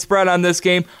look at the spread on this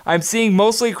game, I'm seeing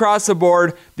mostly across the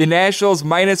board the Nationals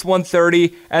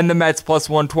 -130 and the Mets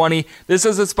 +120. This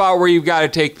is a spot where you've got to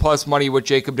take plus money with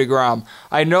Jacob deGrom.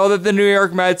 I know that the New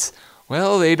York Mets,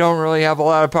 well, they don't really have a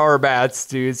lot of power bats,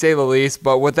 to say the least.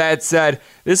 But with that said,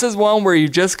 this is one where you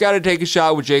just got to take a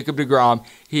shot with Jacob deGrom.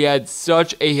 He had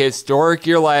such a historic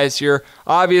year last year.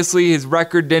 Obviously, his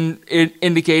record didn't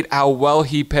indicate how well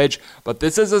he pitched. But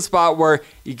this is a spot where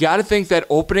you got to think that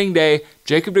opening day,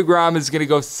 Jacob deGrom is going to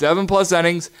go 7+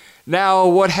 innings. Now,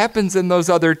 what happens in those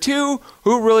other two,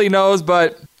 who really knows?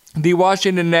 But the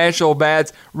Washington National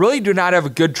bats really do not have a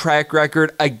good track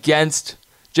record against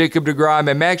Jacob deGrom.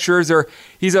 And Max Scherzer,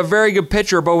 he's a very good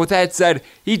pitcher, but with that said,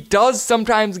 he does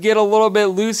sometimes get a little bit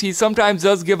loose. He sometimes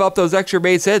does give up those extra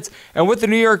base hits. And with the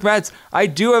New York Mets, I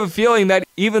do have a feeling that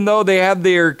even though they have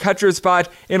their catcher spot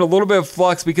in a little bit of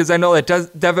flux, because I know that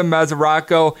Devin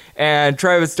Mesoraco and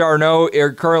Travis d'Arnaud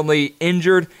are currently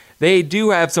injured, they do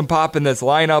have some pop in this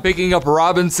lineup. Picking up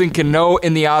Robinson Cano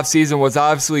in the offseason was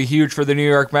obviously huge for the New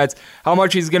York Mets. How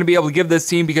much he's going to be able to give this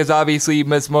team, because obviously he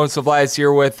missed most of last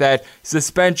year with that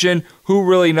suspension. Who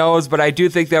really knows? But I do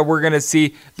think that we're going to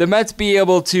see the Mets be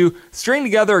able to string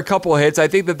together a couple of hits. I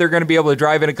think that they're going to be able to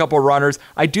drive in a couple of runners.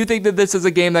 I do think that this is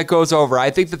a game that goes over. I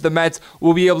think that the Mets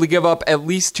will be able to give up at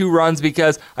least 2 runs,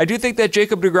 because I do think that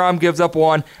Jacob deGrom gives up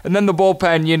 1. And then the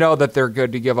bullpen, you know that they're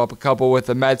good to give up a couple with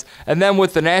the Mets. And then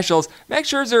with the Nationals, Max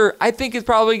Scherzer, I think, is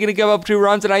probably going to give up 2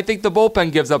 runs, and I think the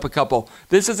bullpen gives up a couple.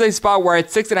 This is a spot where at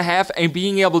 6.5 and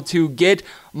being able to get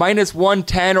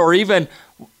 -110 or even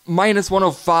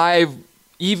 -105,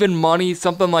 even money,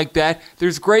 something like that.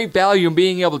 There's great value in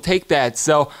being able to take that.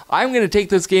 So I'm going to take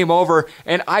this game over,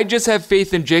 and I just have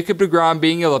faith in Jacob deGrom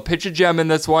being able to pitch a gem in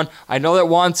this one. I know that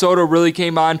Juan Soto really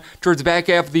came on towards the back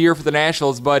half of the year for the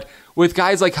Nationals, but with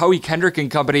guys like Howie Kendrick and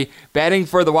company batting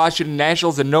for the Washington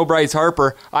Nationals and no Bryce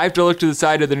Harper, I have to look to the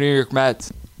side of the New York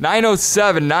Mets.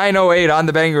 9:07, 9:08 on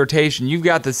the betting rotation. You've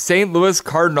got the St. Louis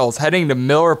Cardinals heading to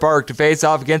Miller Park to face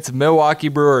off against the Milwaukee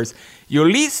Brewers.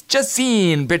 Ulysse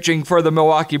Chacin pitching for the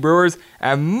Milwaukee Brewers,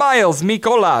 and Miles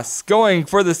Mikolas going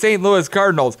for the St. Louis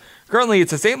Cardinals. Currently,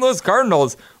 it's the St. Louis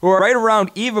Cardinals who are right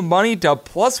around even money to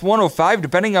plus 105,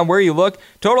 depending on where you look.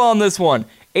 Total on this one,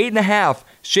 8.5.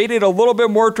 Shaded a little bit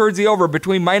more towards the over,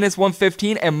 between minus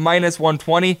 115 and minus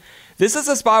 120. This is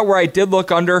a spot where I did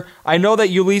look under. I know that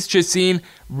Ulysse Chacin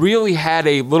really had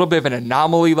a little bit of an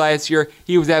anomaly last year.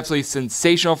 He was absolutely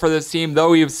sensational for this team,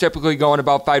 though he was typically going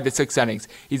about 5 to 6 innings.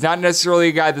 He's not necessarily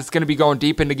a guy that's going to be going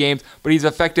deep into games, but he's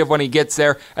effective when he gets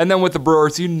there. And then with the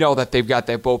Brewers, you know that they've got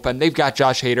that bullpen. They've got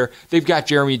Josh Hader. They've got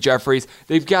Jeremy Jeffries.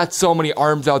 They've got so many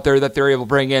arms out there that they're able to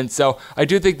bring in. So I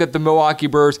do think that the Milwaukee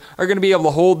Brewers are going to be able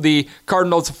to hold the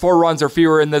Cardinals to 4 runs or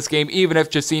fewer in this game, even if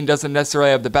Chacin doesn't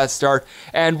necessarily have the best start.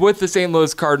 And with the St.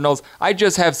 Louis Cardinals, I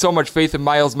just have so much faith in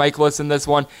Miles Mikolas in this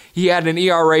one. He had an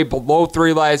ERA below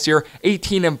 3 last year,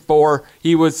 18-4.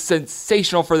 He was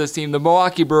sensational for this team. The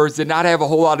Milwaukee Brewers did not have a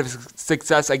whole lot of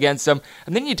success against him.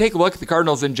 And then you take a look at the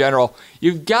Cardinals in general.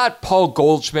 You've got Paul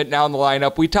Goldschmidt now in the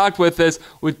lineup. We talked with this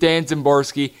with Dan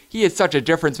Szymborski. He is such a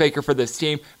difference maker for this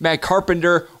team. Matt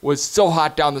Carpenter was so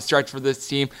hot down the stretch for this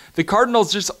team. The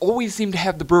Cardinals just always seem to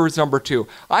have the Brewers number 2.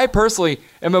 I personally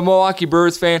am a Milwaukee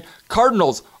Brewers fan.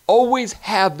 Cardinals always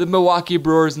have the Milwaukee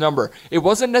Brewers number. It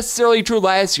wasn't necessarily true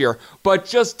last year, but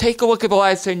just take a look at the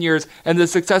last 10 years and the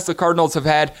success the Cardinals have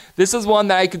had. This is one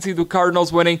that I can see the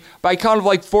Cardinals winning by kind of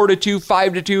like 4-2,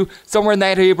 5-2, somewhere in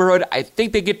that neighborhood. I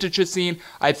think they get to Chacin.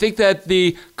 I think that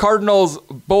the Cardinals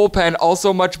bullpen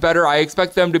also much better. I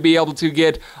expect them to be able to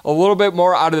get a little bit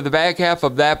more out of the back half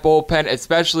of that bullpen,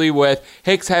 especially with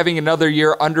Hicks having another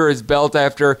year under his belt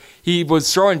after he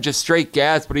was throwing just straight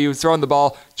gas, but he was throwing the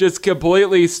ball just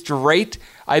completely straight.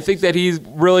 I think that he's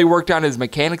really worked on his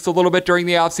mechanics a little bit during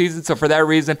the offseason, so for that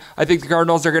reason, I think the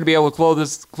Cardinals are going to be able to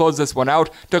close this one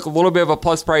out. Took a little bit of a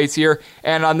plus price here,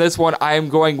 and on this one, I am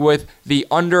going with the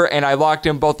under, and I locked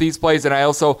in both these plays, and I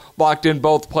also locked in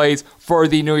both plays for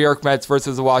the New York Mets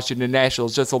versus the Washington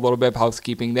Nationals. Just a little bit of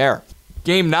housekeeping there.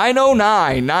 Game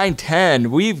 909,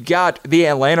 910, we've got the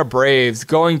Atlanta Braves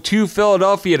going to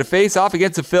Philadelphia to face off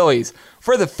against the Phillies.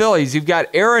 For the Phillies, you've got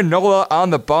Aaron Nola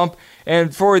on the bump,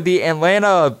 and for the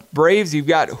Atlanta Braves, you've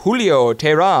got Julio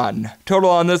Teheran. Total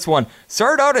on this one,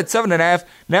 started out at 7.5,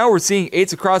 now we're seeing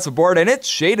 8s across the board, and it's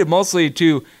shaded mostly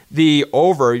to the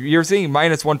over. You're seeing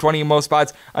minus 120 in most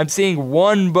spots. I'm seeing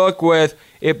one book with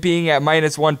it being at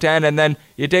minus 110, and then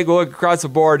you take a look across the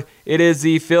board, it is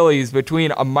the Phillies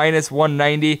between a minus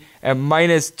 190 and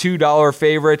minus $2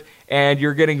 favorite, and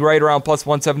you're getting right around plus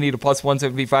 170 to plus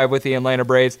 175 with the Atlanta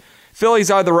Braves.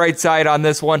 Phillies are the right side on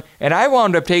this one, and I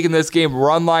wound up taking this game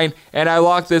run line, and I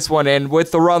locked this one in.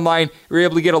 With the run line, you're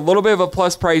able to get a little bit of a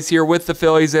plus price here with the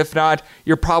Phillies. If not,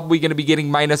 you're probably going to be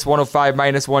getting minus 105,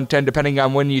 minus 110, depending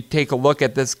on when you take a look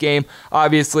at this game.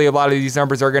 Obviously, a lot of these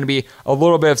numbers are going to be a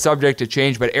little bit of subject to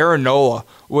change, but Aaron Nola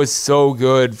was so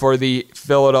good for the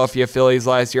Philadelphia Phillies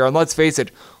last year. And let's face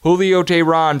it, Julio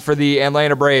Teheran for the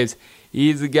Atlanta Braves,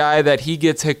 he's a guy that he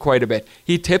gets hit quite a bit.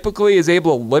 He typically is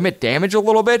able to limit damage a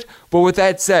little bit, but with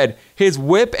that said, his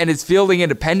whip and his fielding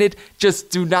independent just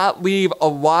do not leave a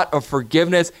lot of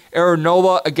forgiveness. Aaron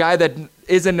Nola, a guy that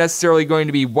isn't necessarily going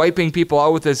to be wiping people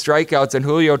out with his strikeouts, and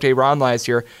Julio Teheran last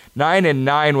year,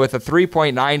 9-9 with a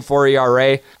 3.94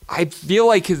 ERA. I feel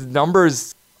like his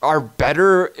numbers are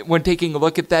better when taking a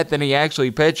look at that than he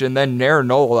actually pitched. And then Aaron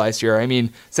Nola last year,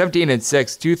 17-6,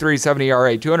 2.37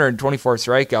 ERA, 224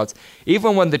 strikeouts.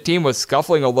 Even when the team was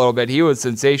scuffling a little bit, he was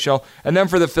sensational. And then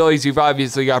for the Phillies, you've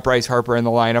obviously got Bryce Harper in the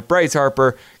lineup. Bryce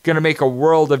Harper going to make a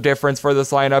world of difference for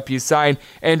this lineup. You signed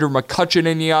Andrew McCutchen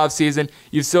in the offseason.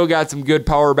 You've still got some good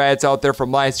power bats out there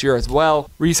from last year as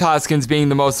well. Rhys Hoskins being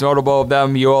the most notable of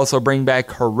them. You also bring back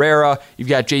Herrera. You've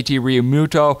got JT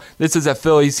Realmuto. This is a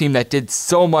Phillies team that did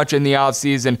so much in the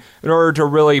offseason in order to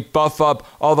really buff up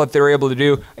all that they were able to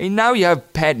do. And now you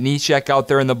have Pat Neshek out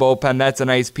there in the bullpen. That's a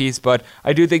nice piece, but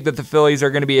I do think that the Phillies are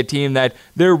going to be a team that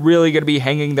they're really going to be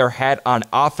hanging their hat on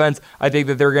offense. I think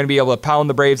that they're going to be able to pound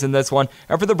the Braves in this one.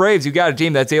 And for the Braves, you've got a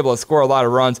team that's able to score a lot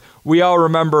of runs. We all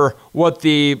remember what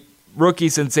the rookie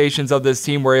sensations of this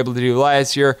team were able to do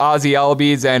last year. Ozzie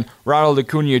Albies and Ronald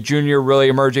Acuna Jr. really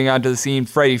emerging onto the scene.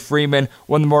 Freddie Freeman,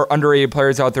 one of the more underrated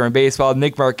players out there in baseball.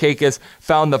 Nick Markakis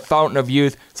found the fountain of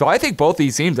youth. So I think both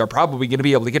these teams are probably going to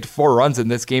be able to get to 4 runs in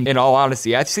this game, in all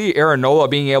honesty. I see Aaron Nola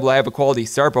being able to have a quality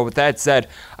start, but with that said,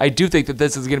 I do think that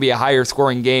this is going to be a higher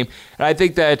scoring game. And I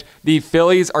think that the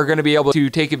Phillies are going to be able to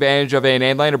take advantage of an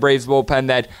Atlanta Braves bullpen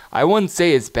that I wouldn't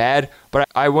say is bad, but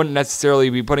I wouldn't necessarily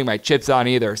be putting my chips on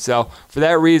either. So for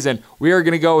that reason, we are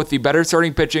going to go with the better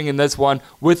starting pitching in this one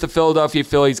with the Philadelphia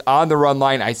Phillies on the run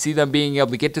line. I see them being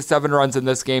able to get to 7 runs in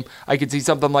this game. I could see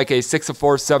something like a 6-4,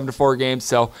 7-4 game.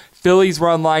 So Phillies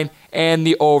run line and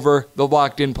the over, the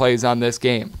locked-in plays on this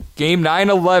game. Game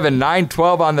 9-11,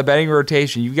 9-12 on the betting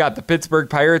rotation. You got the Pittsburgh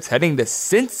Pirates heading to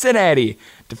Cincinnati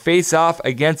to face off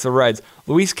against the Reds.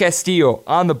 Luis Castillo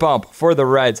on the bump for the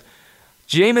Reds.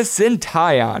 Jameson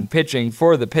Taillon pitching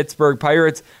for the Pittsburgh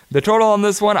Pirates. The total on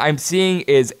this one I'm seeing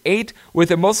is 8,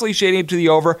 with it mostly shading to the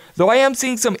over, though I am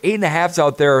seeing some 8.5s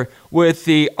out there with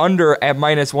the under at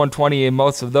 -120 in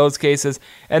most of those cases.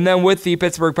 And then with the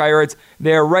Pittsburgh Pirates,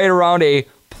 they're right around a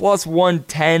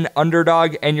 +110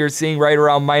 underdog, and you're seeing right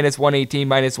around -118,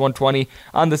 -120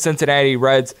 on the Cincinnati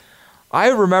Reds. I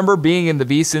remember being in the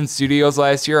VSiN studios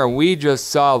last year, and we just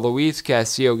saw Luis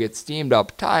Castillo get steamed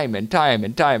up time and time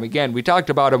and time again. We talked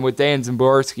about him with Dan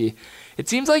Szymborski. It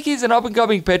seems like he's an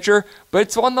up-and-coming pitcher, but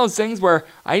it's one of those things where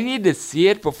I need to see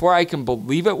it before I can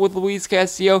believe it with Luis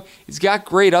Castillo. He's got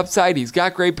great upside. He's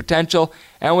got great potential.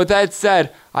 And with that said,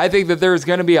 I think that there's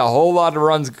going to be a whole lot of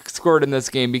runs scored in this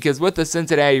game because with the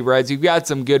Cincinnati Reds, you've got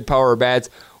some good power bats.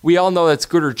 We all know that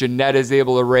Scooter Gennett is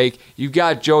able to rake. You've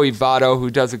got Joey Votto, who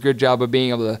does a good job of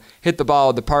being able to hit the ball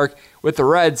at the park. With the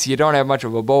Reds, you don't have much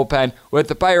of a bullpen. With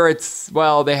the Pirates,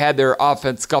 well, they had their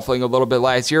offense scuffling a little bit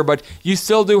last year, but you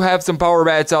still do have some power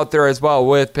bats out there as well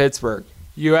with Pittsburgh.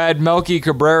 You add Melky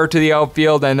Cabrera to the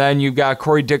outfield, and then you've got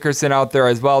Corey Dickerson out there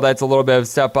as well. That's a little bit of a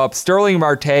step up. Sterling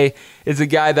Marte is a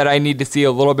guy that I need to see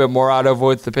a little bit more out of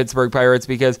with the Pittsburgh Pirates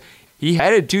because he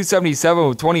headed 277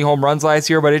 with 20 home runs last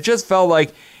year, but it just felt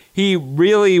like he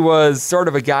really was sort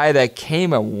of a guy that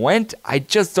came and went. I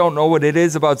just don't know what it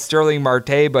is about Sterling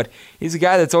Marte, but he's a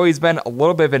guy that's always been a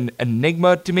little bit of an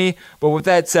enigma to me. But with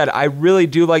that said, I really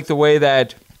do like the way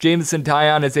that Jameson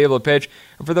Taillon is able to pitch.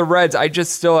 And for the Reds, I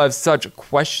just still have such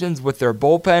questions with their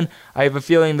bullpen. I have a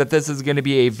feeling that this is going to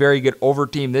be a very good over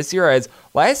team this year, as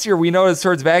last year we noticed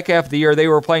towards the back half of the year they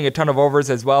were playing a ton of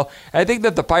overs as well. And I think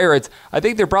that the Pirates, I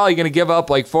think they're probably going to give up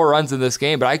like 4 runs in this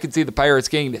game, but I could see the Pirates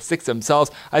getting to 6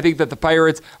 themselves. I think that the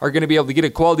Pirates are going to be able to get a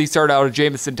quality start out of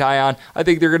Jameson Taillon. I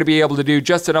think they're going to be able to do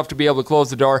just enough to be able to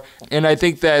close the door. And I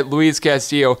think that Luis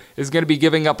Castillo is going to be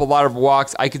giving up a lot of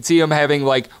walks. I could see him having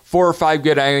like 4 or 5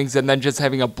 good innings and then just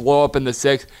having a blow up in the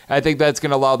 6th. I think that's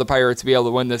going to allow the Pirates to be able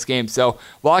to win this game. So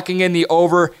locking in the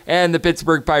over and the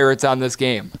Pittsburgh Pirates on this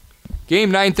game.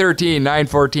 Game 9-13,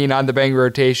 9-14 on the betting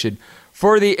rotation.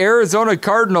 For the Arizona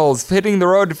Cardinals hitting the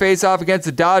road to face off against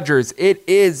the Dodgers, it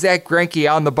is Zach Greinke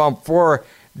on the bump for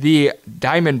the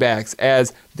Diamondbacks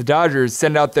as the Dodgers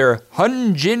send out their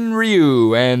Hyun-Jin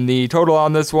Ryu, and the total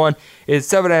on this one is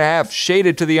 7.5,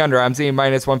 shaded to the under. I'm seeing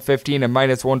 -115 and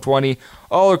 -120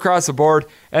 all across the board.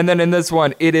 And then in this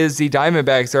one, it is the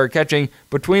Diamondbacks that are catching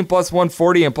between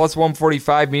 +140 and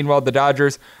 +145. Meanwhile, the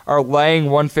Dodgers are laying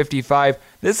 155.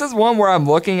 This is one where I'm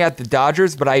looking at the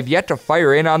Dodgers, but I've yet to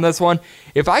fire in on this one.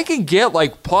 If I can get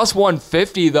like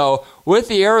 +150, though, with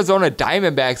the Arizona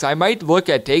Diamondbacks, I might look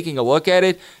at taking a look at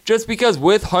it, just because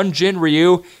with Hyun-Jin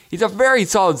Ryu, he's a very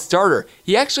solid starter.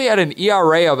 He actually had an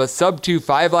ERA of a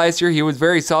sub-2.5 last year. He was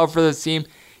very solid for this team.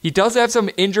 He does have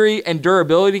some injury and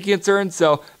durability concerns,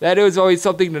 so that is always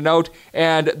something to note.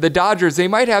 And the Dodgers, they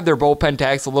might have their bullpen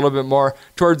taxed a little bit more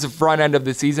towards the front end of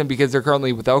the season because they're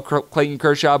currently without Clayton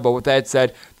Kershaw. But with that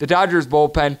said, the Dodgers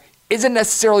bullpen isn't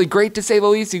necessarily great, to say the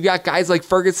least. You've got guys like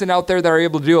Ferguson out there that are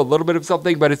able to do a little bit of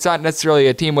something, but it's not necessarily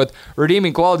a team with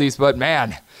redeeming qualities. But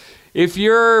man, if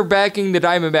you're backing the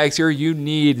Diamondbacks here, you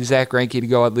need Zach Greinke to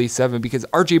go at least 7 because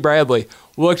Archie Bradley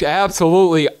looked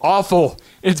absolutely awful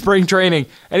in spring training,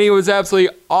 and he was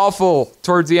absolutely awful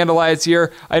towards the end of last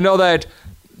year. I know that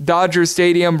Dodger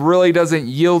Stadium really doesn't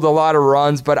yield a lot of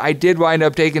runs, but I did wind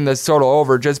up taking this total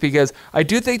over just because I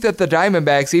do think that the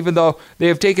Diamondbacks, even though they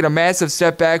have taken a massive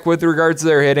step back with regards to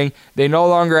their hitting, they no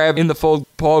longer have in the fold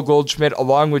Paul Goldschmidt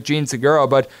along with Gene Segura,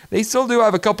 but they still do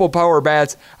have a couple power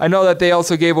bats. I know that they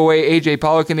also gave away A.J.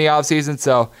 Pollock in the offseason,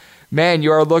 so man,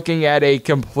 you are looking at a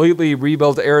completely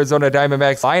rebuilt Arizona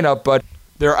Diamondbacks lineup, but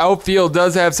Their outfield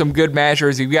does have some good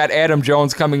mashers. You've got Adam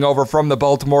Jones coming over from the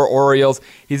Baltimore Orioles.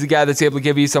 He's a guy that's able to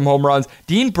give you some home runs.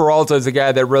 Dean Peralta is a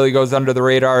guy that really goes under the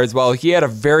radar as well. He had a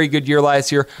very good year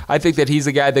last year. I think that he's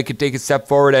a guy that could take a step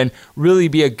forward and really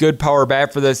be a good power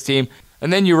bat for this team.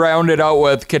 And then you round it out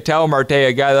with Ketel Marte,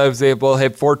 a guy that was able to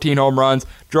hit 14 home runs,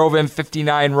 drove in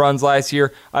 59 runs last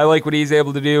year. I like what he's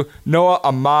able to do. Noah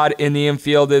Ahmad in the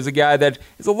infield is a guy that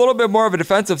is a little bit more of a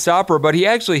defensive stopper, but he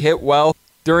actually hit well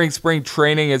during spring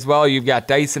training as well. You've got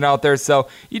Dyson out there, so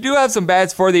you do have some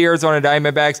bats for the Arizona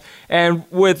Diamondbacks. And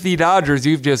with the Dodgers,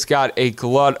 you've just got a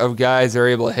glut of guys that are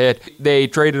able to hit. They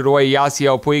traded away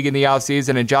Yasiel Puig in the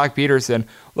offseason, and Jock Peterson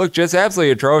looked just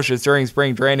absolutely atrocious during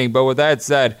spring training. But with that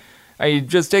said,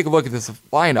 just take a look at this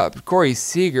lineup. Corey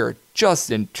Seager,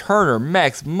 Justin Turner,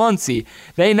 Max Muncy.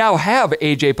 They now have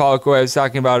A.J. Pollock, who I was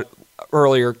talking about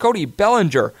earlier, Cody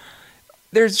Bellinger.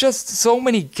 There's just so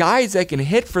many guys that can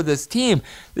hit for this team.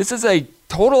 This is a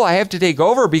total I have to take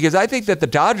over because I think that the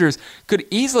Dodgers could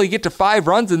easily get to 5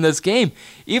 runs in this game.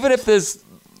 Even if this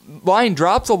line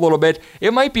drops a little bit,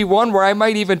 it might be one where I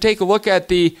might even take a look at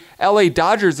the LA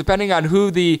Dodgers, depending on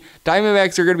who the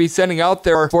Diamondbacks are going to be sending out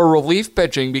there for relief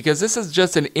pitching, because this is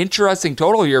just an interesting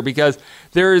total here, because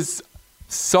there's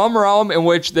some realm in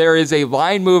which there is a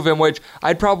line move in which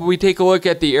I'd probably take a look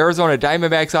at the Arizona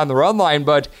Diamondbacks on the run line,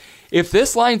 but if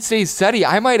this line stays steady,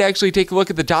 I might actually take a look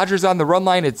at the Dodgers on the run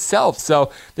line itself.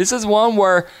 So this is one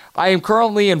where I am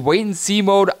currently in wait-and-see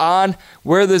mode on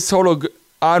where this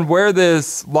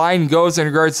line goes in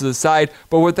regards to the side.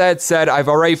 But with that said, I've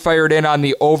already fired in on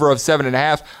the over of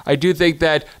 7.5. I do think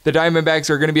that the Diamondbacks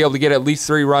are going to be able to get at least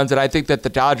 3 runs, and I think that the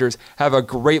Dodgers have a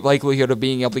great likelihood of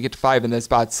being able to get to 5 in this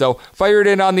spot. So fired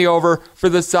in on the over for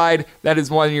the side. That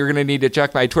is one you're going to need to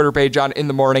check my Twitter page on in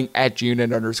the morning at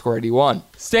 @unit_81.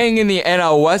 Staying in the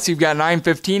NL West, you've got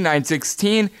 9:15,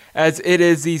 9:16, as it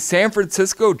is the San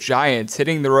Francisco Giants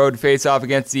hitting the road face-off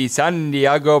against the San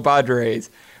Diego Padres.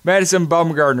 Madison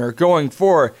Bumgarner going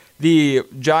for the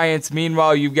Giants.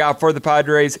 Meanwhile, you've got for the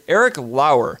Padres, Eric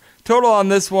Lauer. Total on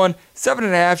this one,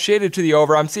 7.5, shaded to the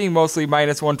over. I'm seeing mostly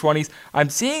minus 120s.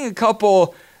 I'm seeing a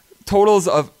couple totals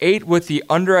of 8 with the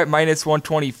under at minus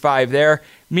 125 there.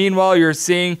 Meanwhile, you're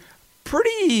seeing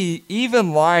pretty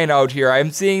even line out here. I'm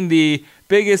seeing the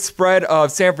biggest spread of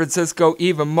San Francisco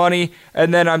even money,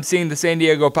 and then I'm seeing the San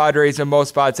Diego Padres in most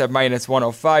spots at minus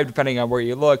 105, depending on where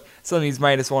you look. Some of these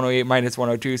minus 108, minus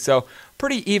 102, so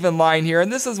pretty even line here.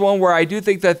 And this is one where I do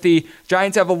think that the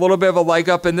Giants have a little bit of a leg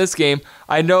up in this game.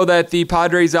 I know that the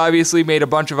Padres obviously made a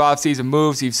bunch of offseason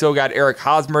moves. You've still got Eric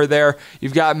Hosmer there.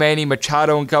 You've got Manny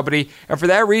Machado and company. And for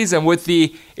that reason,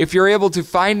 if you're able to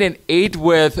find an 8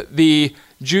 with the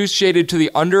juice shaded to the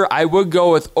under, I would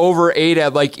go with over 8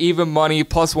 at like even money,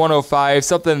 plus 105,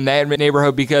 something in that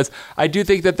neighborhood, because I do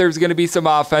think that there's going to be some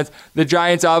offense. The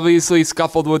Giants obviously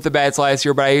scuffled with the bats last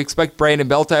year, but I expect Brandon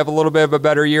Belt to have a little bit of a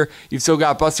better year. You've still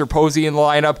got Buster Posey in the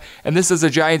lineup, and this is a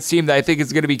Giants team that I think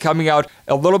is going to be coming out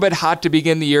a little bit hot to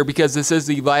begin the year, because this is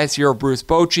the last year of Bruce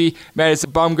Bochy.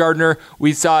 Madison Bumgarner,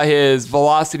 we saw his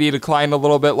velocity decline a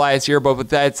little bit last year, but with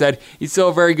that said, he's still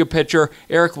a very good pitcher.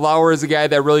 Eric Lauer is a guy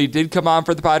that really did come on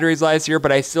for the Padres last year, but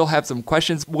I still have some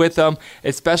questions with him,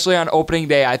 especially on opening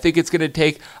day. I think it's going to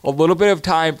take a little bit of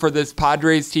time for this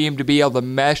Padres team to be able to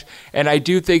mesh, and I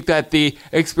do think that the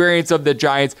experience of the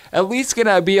Giants at least going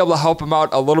to be able to help them out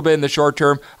a little bit in the short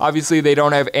term. Obviously, they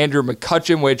don't have Andrew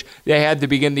McCutchen, which they had to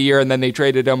begin the year, and then they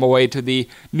traded him away to the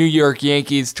New York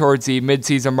Yankees towards the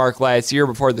midseason mark last year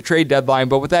before the trade deadline.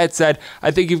 But with that said,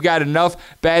 I think you've got enough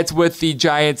bats with the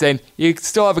Giants, and you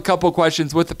still have a couple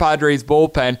questions with the Padres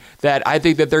bullpen that I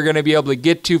think that they're going to be able to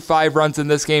get to 5 runs in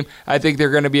this game. I think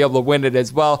they're going to be able to win it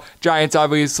as well. Giants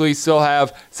obviously still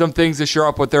have some things to shore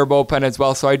up with their bullpen as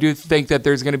well, so I do think that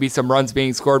there's going to be some runs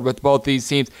being scored with both these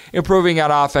teams improving on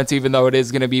offense, even though it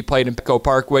is going to be played in Petco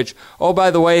Park, which, oh,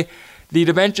 by the way, the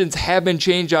dimensions have been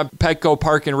changed on Petco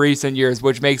Park in recent years,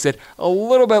 which makes it a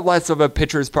little bit less of a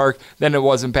pitcher's park than it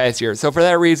was in past years. So for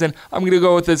that reason, I'm going to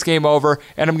go with this game over,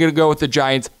 and I'm going to go with the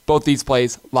Giants, both these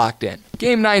plays locked in.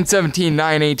 Game 9-17,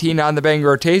 9-18 on the Bang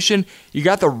rotation. You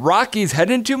got the Rockies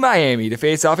heading to Miami to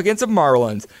face off against the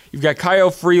Marlins. You've got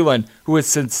Kyle Freeland, who was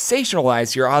sensational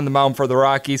last year on the mound for the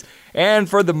Rockies. And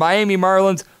for the Miami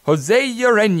Marlins, Jose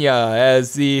Urena,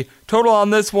 as the total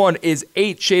on this one is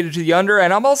 8 shaded to the under,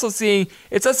 and I'm also seeing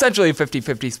it's essentially a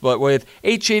 50-50 split with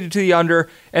 8 shaded to the under,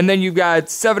 and then you've got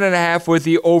 7.5 with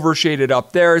the over shaded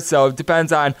up there, so it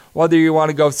depends on whether you want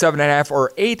to go 7.5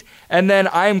 or 8, and then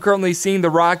I'm currently seeing the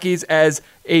Rockies as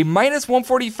a minus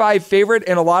 145 favorite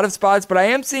in a lot of spots, but I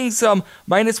am seeing some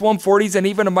minus 140s and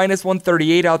even a minus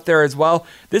 138 out there as well.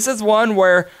 This is one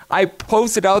where I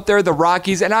posted out there the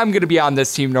Rockies, and I'm going to be on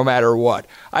this team no matter what.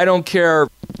 I don't care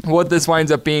what this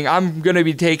winds up being. I'm going to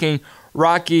be taking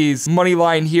Rockies money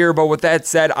line here, but with that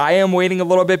said, I am waiting a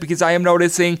little bit because I am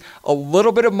noticing a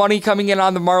little bit of money coming in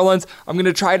on the Marlins. I'm going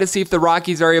to try to see if the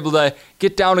Rockies are able to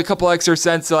get down a couple extra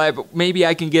cents so that maybe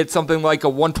I can get something like a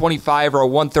 125 or a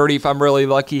 130 if I'm really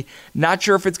lucky. Not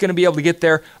sure if it's going to be able to get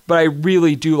there, but I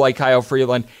really do like Kyle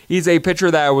Freeland. He's a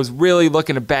pitcher that I was really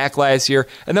looking to back last year.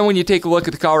 And then when you take a look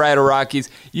at the Colorado Rockies,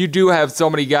 you do have so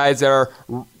many guys that are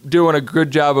doing a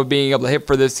good job of being able to hit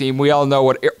for this team. We all know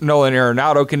what Nolan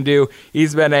Arenado can do.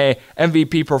 He's been a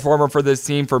MVP performer for this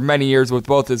team for many years with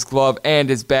both his glove and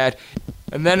his bat.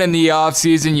 And then in the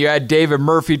offseason, you add David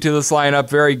Murphy to this lineup,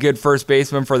 very good first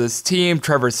baseman for this team.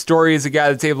 Trevor Story is a guy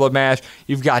that's able to mash.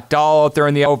 You've got Dahl out there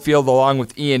in the outfield along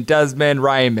with Ian Desmond,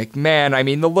 Ryan McMahon. I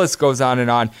mean, the list goes on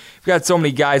and on. You've got so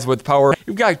many guys with power.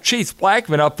 You've got Chase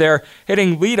Blackman up there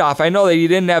hitting leadoff. I know that he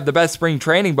didn't have the best spring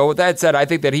training, but with that said, I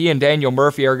think that he and Daniel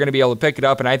Murphy are going to be able to pick it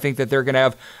up, and I think that they're going to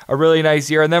have a really nice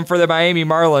year. And then for the Miami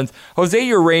Marlins, Jose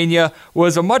Urena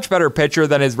was a much better pitcher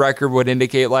than his record would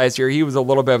indicate last year. He was a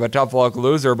little bit of a tough luck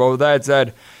loser, but with that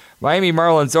said, Miami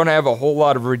Marlins don't have a whole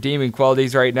lot of redeeming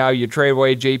qualities right now. You trade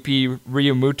away JP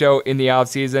Realmuto in the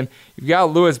offseason. You've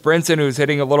got Lewis Brinson, who's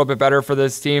hitting a little bit better for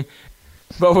this team.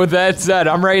 But with that said,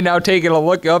 I'm right now taking a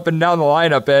look up and down the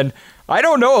lineup, and I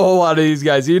don't know a whole lot of these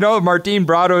guys. You know, Martin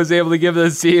Brado is able to give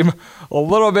this team a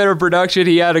little bit of production.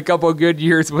 He had a couple of good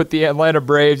years with the Atlanta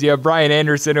Braves. You have Brian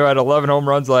Anderson, who had 11 home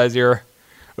runs last year.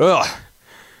 Ugh.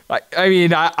 I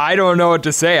mean, I don't know what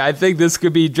to say. I think this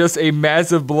could be just a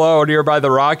massive blow here by the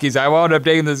Rockies. I wound up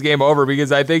taking this game over because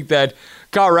I think that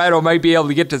Colorado might be able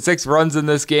to get to 6 runs in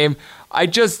this game. I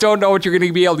just don't know what you're going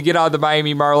to be able to get out of the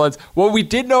Miami Marlins. What we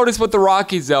did notice with the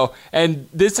Rockies, though, and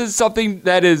this is something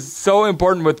that is so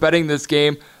important with betting this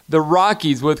game, the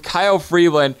Rockies with Kyle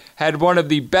Freeland had one of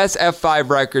the best F5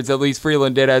 records, at least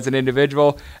Freeland did as an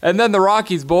individual. And then the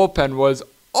Rockies bullpen was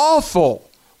awful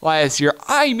last year.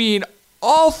 I mean,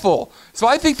 awful. So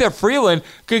I think that Freeland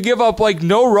could give up like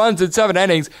no runs in 7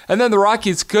 innings, and then the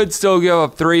Rockies could still give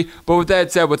up 3. But with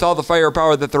that said, with all the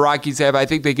firepower that the Rockies have, I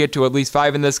think they get to at least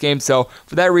 5 in this game. So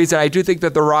for that reason, I do think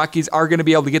that the Rockies are going to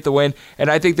be able to get the win, and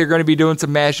I think they're going to be doing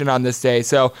some mashing on this day.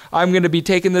 So I'm going to be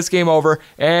taking this game over,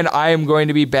 and I am going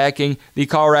to be backing the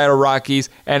Colorado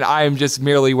Rockies, and I am just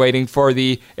merely waiting for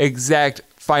the exact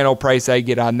final price I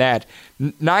get on that.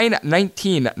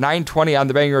 919, 920 on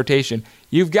the betting rotation.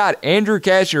 You've got Andrew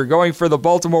Cashner going for the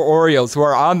Baltimore Orioles, who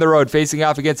are on the road facing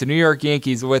off against the New York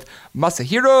Yankees with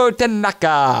Masahiro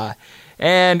Tanaka.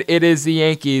 And it is the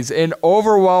Yankees, an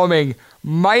overwhelming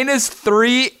minus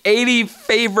 380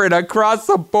 favorite across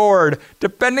the board.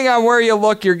 Depending on where you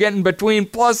look, you're getting between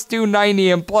plus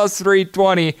 290 and plus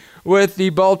 320 with the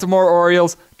Baltimore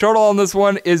Orioles. Total on this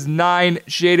one is 9,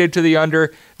 shaded to the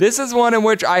under. This is one in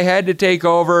which I had to take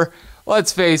over.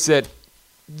 Let's face it,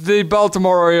 the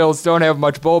Baltimore Orioles don't have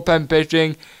much bullpen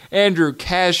pitching. Andrew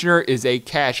Cashner is a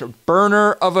cash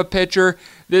burner of a pitcher.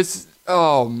 This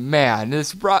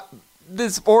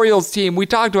Orioles team, we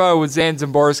talked about it with Zan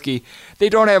Zimborski. They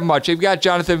don't have much. They've got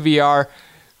Jonathan VR.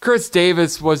 Chris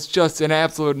Davis was just an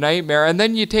absolute nightmare. And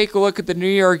then you take a look at the New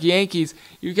York Yankees.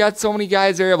 You've got so many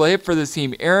guys that are able to hit for this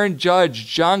team. Aaron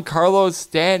Judge, Giancarlo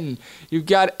Stanton. You've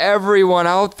got everyone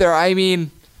out there. I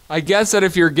mean, I guess that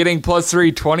if you're getting plus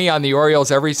 320 on the Orioles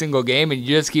every single game and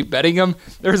you just keep betting them,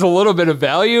 there's a little bit of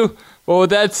value. But with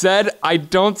that said, I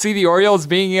don't see the Orioles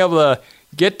being able to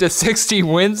get to 60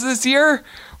 wins this year.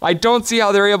 I don't see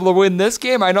how they're able to win this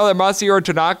game. I know that Masahiro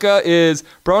Tanaka is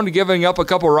prone to giving up a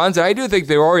couple runs, and I do think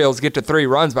the Orioles get to 3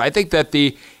 runs, but I think that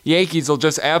the Yankees will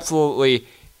just absolutely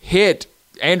hit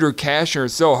Andrew Cashner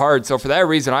so hard. So for that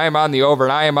reason, I am on the over,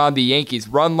 and I am on the Yankees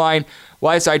run line.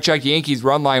 Last I checked, the Yankees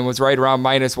run line was right around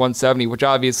minus 170, which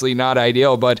obviously not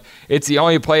ideal, but it's the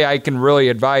only play I can really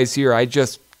advise here. I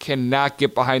just cannot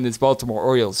get behind this Baltimore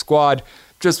Orioles squad.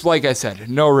 Just like I said,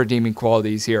 no redeeming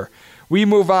qualities here. We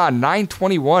move on,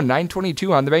 921,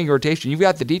 922 on the betting rotation. You've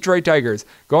got the Detroit Tigers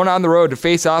going on the road to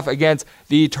face off against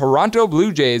the Toronto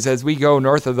Blue Jays as we go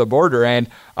north of the border. And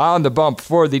on the bump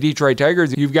for the Detroit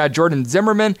Tigers, you've got Jordan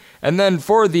Zimmerman. And then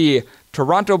for the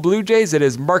Toronto Blue Jays, it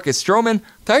is Marcus Stroman,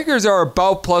 Tigers are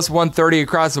about plus 130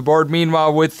 across the board.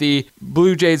 Meanwhile, with the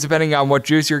Blue Jays, depending on what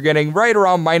juice you're getting, right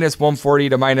around minus 140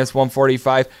 to minus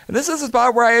 145. And this is a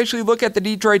spot where I actually look at the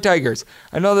Detroit Tigers.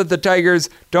 I know that the Tigers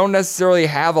don't necessarily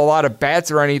have a lot of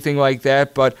bats or anything like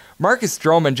that, but Marcus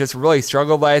Stroman just really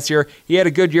struggled last year. He had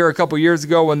a good year a couple years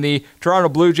ago when the Toronto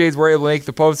Blue Jays were able to make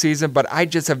the postseason, but I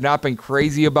just have not been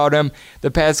crazy about him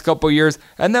the past couple years.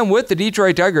 And then with the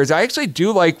Detroit Tigers, I actually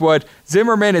do like what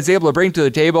Zimmerman is able to bring to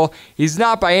the table. He's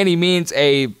not by any means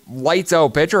a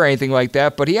lights-out pitcher or anything like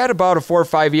that, but he had about a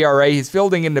 4.5 ERA. He's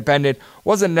fielding independent,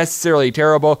 wasn't necessarily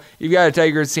terrible. You've got a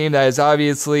Tigers team that is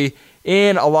obviously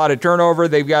in a lot of turnover.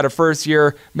 They've got a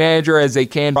first-year manager as they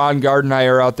can Ron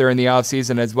Gardenhire out there in the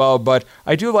offseason as well. But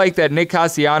I do like that Nick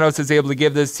Castellanos is able to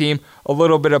give this team a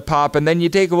little bit of pop. And then you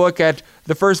take a look at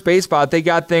the first base spot. They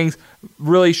got things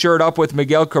really shored up with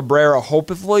Miguel Cabrera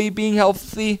hopefully being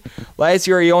healthy. Last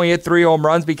year he only hit 3 home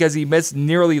runs because he missed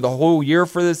nearly the whole year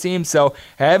for this team. So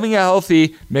having a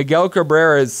healthy Miguel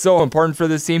Cabrera is so important for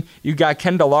this team. You've got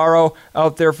Candelario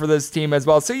out there for this team as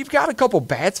well. So you've got a couple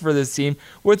bats for this team.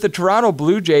 With the Toronto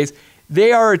Blue Jays,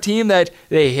 they are a team that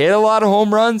they hit a lot of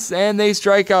home runs and they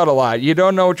strike out a lot. You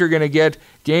don't know what you're going to get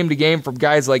game to game from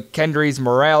guys like Kendrys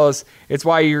Morales. It's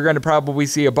why you're going to probably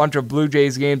see a bunch of Blue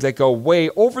Jays games that go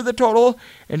way over the total,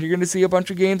 and you're going to see a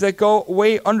bunch of games that go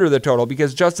way under the total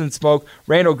because Justin Smoke,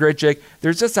 Randall Grichuk,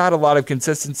 there's just not a lot of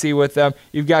consistency with them.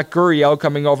 You've got Gurriel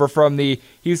coming over from the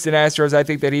Houston Astros. I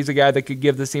think that he's a guy that could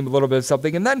give this team a little bit of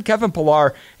something. And then Kevin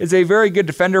Pillar is a very good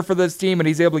defender for this team, and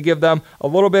he's able to give them a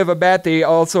little bit of a bat. They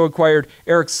also acquired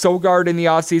Eric Sogard in the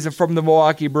offseason from the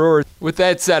Milwaukee Brewers. With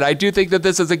that said, I do think that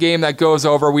this is a game that goes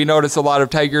over. We noticed a lot of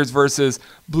Tigers versus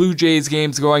Blue Jays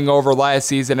games going over last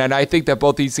season, and I think that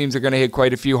both these teams are going to hit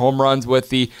quite a few home runs with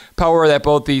the power that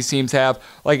both these teams have.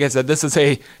 Like I said, this is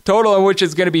a total in which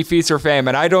is going to be feast or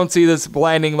famine. I don't see this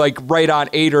landing like right on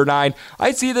 8 or 9.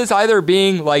 I see this either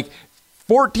being like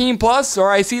 14 plus, or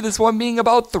I see this one being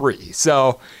about 3.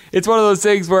 So it's one of those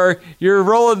things where you're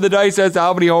rolling the dice as to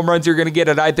how many home runs you're going to get,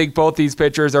 and I think both these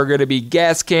pitchers are going to be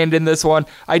gas canned in this one.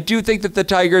 I do think that the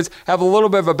Tigers have a little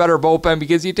bit of a better bullpen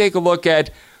because you take a look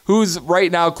at who's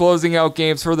right now closing out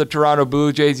games for the Toronto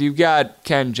Blue Jays. You've got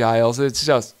Ken Giles. It's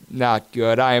just not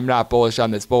good. I am not bullish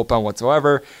on this bullpen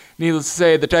whatsoever. Needless to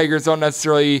say, the Tigers don't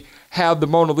necessarily have the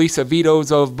Mona Lisa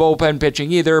vetoes of bullpen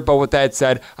pitching either, but with that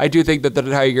said, I do think that the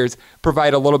Tigers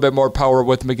provide a little bit more power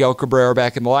with Miguel Cabrera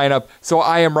back in the lineup, so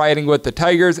I am riding with the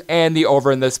Tigers and the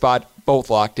over in this spot, both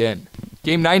locked in.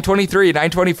 Game 923,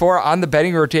 924 on the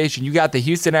betting rotation. You got the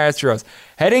Houston Astros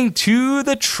heading to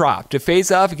the Trop to face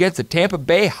off against the Tampa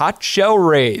Bay Hot Shell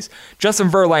Rays.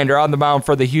 Justin Verlander on the mound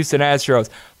for the Houston Astros.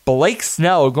 Blake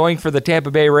Snell going for the Tampa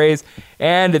Bay Rays,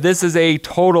 and this is a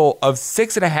total of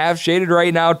 6.5 shaded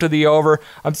right now to the over.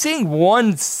 I'm seeing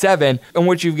 1.7 in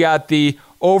which you've got the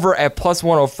over at plus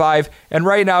 105, and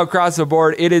right now across the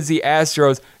board it is the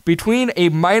Astros between a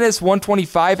minus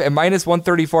 125 and minus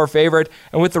 134 favorite,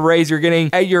 and with the Rays you're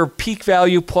getting at your peak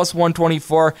value plus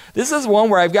 124. This is one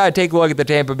where I've got to take a look at the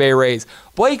Tampa Bay Rays.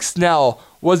 Blake Snell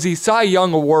was the Cy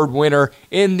Young Award winner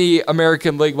in the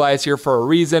American League last year for a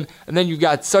reason, and then you've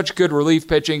got such good relief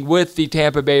pitching with the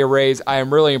Tampa Bay Rays. I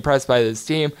am really impressed by this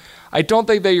team. I don't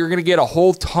think that you're going to get a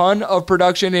whole ton of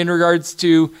production in regards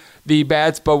to the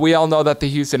bats, but we all know that the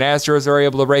Houston Astros are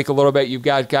able to rake a little bit. You've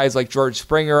got guys like George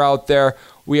Springer out there.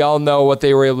 We all know what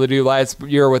they were able to do last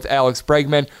year with Alex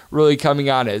Bregman really coming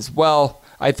on as well.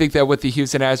 I think that with the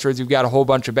Houston Astros, you've got a whole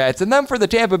bunch of bats. And then for the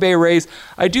Tampa Bay Rays,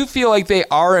 I do feel like they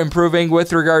are improving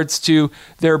with regards to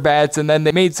their bats, and then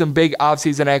they made some big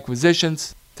offseason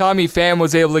acquisitions. Tommy Pham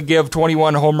was able to give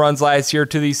 21 home runs last year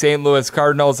to the St. Louis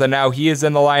Cardinals, and now he is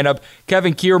in the lineup.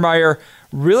 Kevin Kiermaier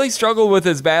really struggled with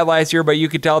his bat last year, but you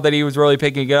could tell that he was really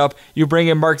picking it up. You bring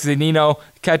in Mark Zunino,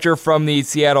 catcher from the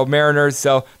Seattle Mariners,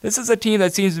 so this is a team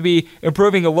that seems to be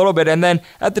improving a little bit. And then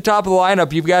at the top of the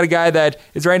lineup, you've got a guy that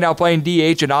is right now playing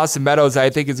DH, and Austin Meadows, I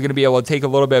think, is going to be able to take a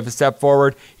little bit of a step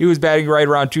forward. He was batting right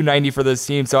around 290 for this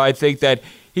team, so I think that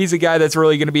he's a guy that's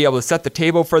really going to be able to set the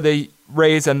table for the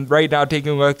Rays, and right now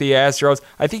taking a look at the Astros,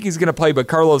 I think he's going to play, but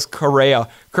Carlos Correa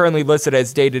currently listed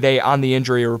as day-to-day on the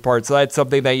injury report, so that's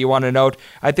something that you want to note.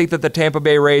 I think that the Tampa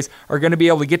Bay Rays are going to be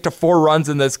able to get to 4 runs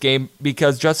in this game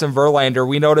because Justin Verlander,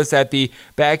 we noticed at the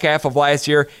back half of last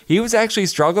year, he was actually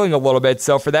struggling a little bit,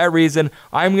 so for that reason,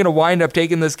 I'm going to wind up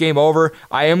taking this game over.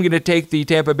 I am going to take the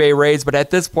Tampa Bay Rays, but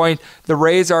at this point, the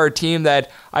Rays are a team that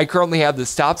I currently have the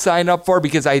stop sign up for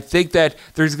because I think that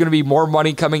there's going to be more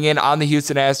money coming in on the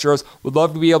Houston Astros Would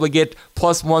love to be able to get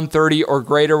plus 130 or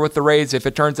greater with the Rays. If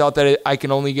it turns out that I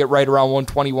can only get right around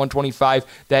 120, 125,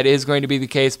 that is going to be the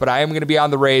case. But I am going to be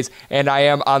on the Rays, and I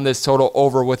am on this total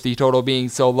over with the total being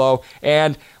so low.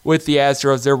 And with the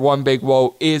Astros, their one big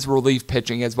woe is relief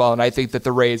pitching as well, and I think that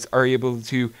the Rays are able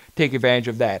to take advantage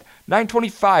of that.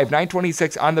 925,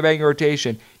 926 on the betting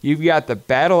rotation. You've got the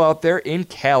battle out there in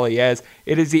Cali, as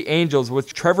it is the Angels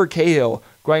with Trevor Cahill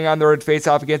going on the road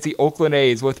face-off against the Oakland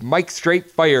A's, with Mike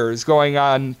Straight Fires going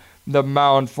on the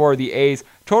mound for the A's.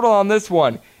 Total on this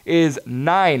one is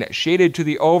 9, shaded to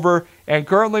the over. And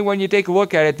currently, when you take a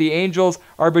look at it, the Angels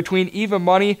are between even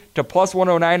money to plus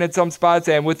 109 in some spots,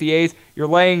 and with the A's, you're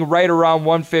laying right around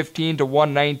 115 to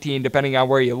 119, depending on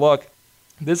where you look.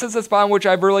 This is a spot in which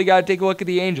I've really got to take a look at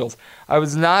the Angels. I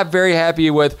was not very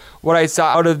happy with what I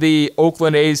saw out of the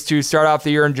Oakland A's to start off the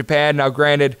year in Japan. Now,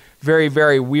 granted, very,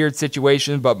 very weird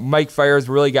situation, but Mike Fiers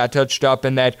really got touched up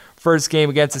in that first game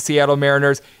against the Seattle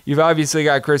Mariners. You've obviously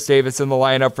got Chris Davis in the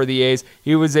lineup for the A's.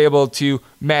 He was able to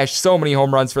mash so many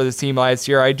home runs for this team last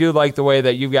year. I do like the way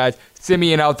that you've got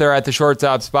Simeon out there at the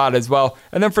shortstop spot as well.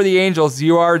 And then for the Angels,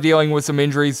 you are dealing with some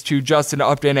injuries to Justin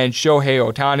Upton and Shohei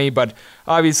Ohtani, but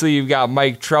obviously you've got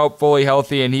Mike Trout fully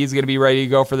healthy, and he's going to be ready to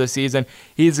go for the season.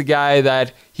 He's a guy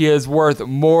that he is worth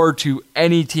more to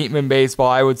any team in baseball,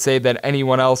 I would say, than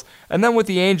anyone else. And then with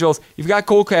the Angels, you've got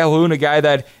Cole Calhoun, a guy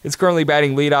that is currently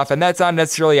batting leadoff, and that's not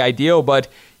necessarily ideal, but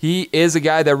he is a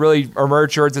guy that really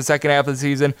emerged towards the second half of the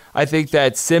season. I think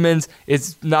that Simmons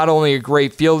is not only a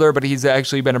great fielder, but he's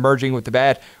actually been emerging with the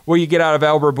bat. What you get out of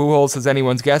Albert Pujols is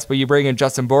anyone's guess, but you bring in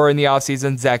Justin Bour in the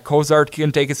offseason. Zach Cozart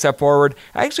can take a step forward.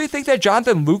 I actually think that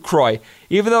Jonathan Lucroy,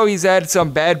 even though he's had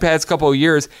some bad past couple of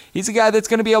years, he's a guy that's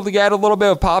going to be able to add a little bit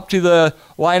of pop to the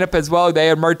lineup as well. They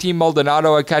had Martin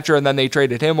Maldonado at catcher, and then they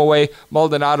traded him away.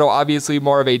 Maldonado, obviously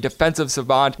more of a defensive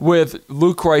savant. With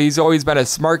Lucroy, he's always been a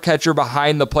smart catcher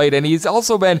behind the plate, and he's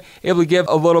also been able to give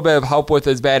a little bit of help with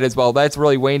his bat as well. That's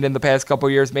really waned in the past couple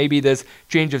of years. Maybe this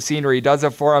change of scenery does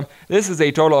it for him. This is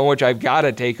a total in which I've got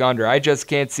to take under. I just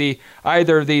can't see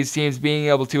either of these teams being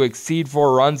able to exceed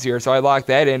 4 runs here, so I lock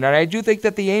that in. And I do think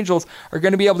that the Angels are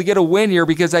going to be able to get a win here,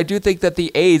 because I do think that the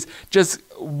A's just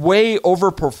way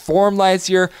overperformed last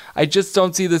year. I just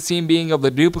don't see the team being able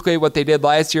to duplicate what they did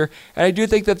last year. And I do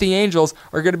think that the Angels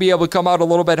are going to be able to come out a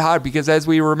little bit hot, because as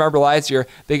we remember last year,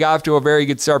 they got off to a very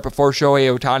good start before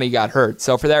Shohei Ohtani got hurt.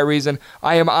 So for that reason,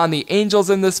 I am on the Angels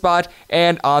in this spot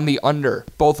and on the under,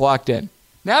 both locked in.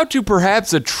 Now to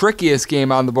perhaps the trickiest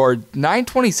game on the board,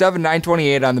 927,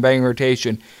 928 on the betting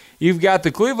rotation. You've got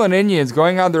the Cleveland Indians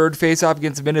going on the road face-off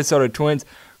against the Minnesota Twins.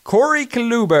 Corey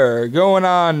Kluber going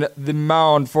on the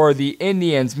mound for the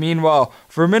Indians. Meanwhile,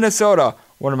 for Minnesota,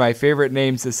 one of my favorite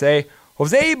names to say,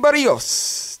 Jose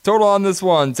Barrios. Total on this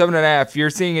one, 7.5. You're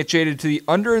seeing it shaded to the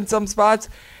under in some spots.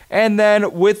 And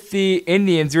then with the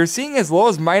Indians, you're seeing as low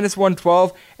as minus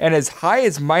 112 and as high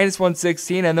as minus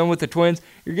 116. And then with the Twins,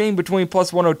 you're getting between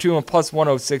plus 102 and plus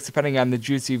 106, depending on the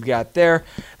juice you've got there.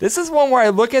 This is one where I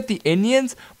look at the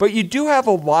Indians, but you do have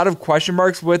a lot of question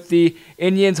marks with the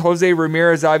Indians. Jose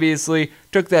Ramirez obviously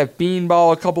took that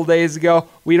beanball a couple days ago.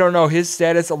 We don't know his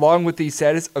status, along with the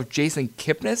status of Jason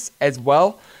Kipnis as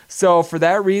well. So for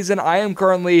that reason, I am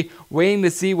currently waiting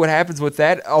to see what happens with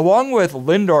that, along with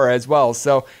Lindor as well.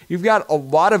 So you've got a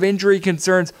lot of injury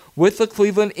concerns with the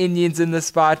Cleveland Indians in this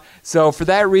spot. So for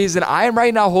that reason, I am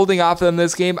right now holding off them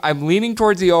this game. I'm leaning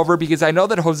towards the over, because I know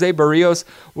that Jose Barrios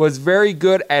was very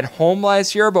good at home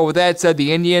last year. But with that said,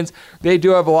 the Indians, they do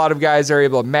have a lot of guys that are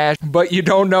able to mash, but you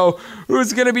don't know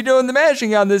who's going to be doing the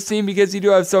mashing on this team, because you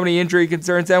do have so many injury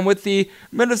concerns. And with the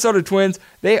Minnesota Twins,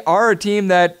 they are a team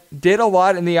that did a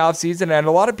lot in the offseason, and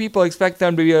a lot of people expect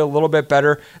them to be a little bit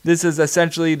better. This is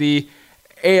essentially the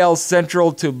AL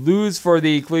Central to lose for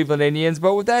the Cleveland Indians.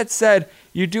 But with that said,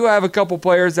 you do have a couple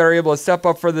players that are able to step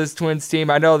up for this Twins team.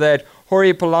 I know that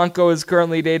Jorge Polanco is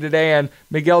currently day-to-day, and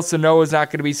Miguel Sano is not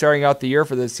going to be starting out the year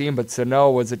for this team, but Sano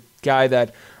was a guy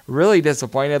that really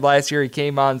disappointed last year. He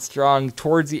came on strong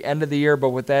towards the end of the year, but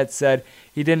with that said,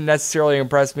 he didn't necessarily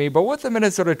impress me. But with the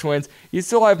Minnesota Twins, you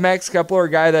still have Max Kepler, a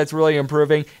guy that's really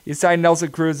improving. You signed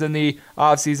Nelson Cruz in the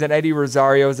offseason. Eddie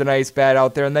Rosario is a nice bat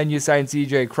out there. And then you signed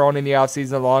C.J. Cron in the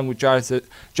offseason along with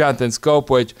Jonathan Scope,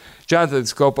 which Jonathan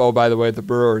Scope, oh, by the way, the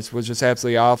Brewers, was just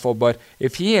absolutely awful. But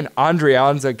if he and Andre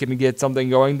Alonso can get something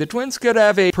going, the Twins could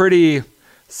have a pretty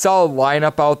solid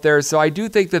lineup out there. So I do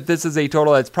think that this is a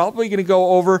total that's probably going to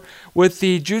go over. With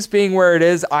the juice being where it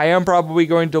is, I am probably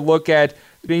going to look at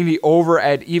being the over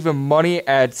at even money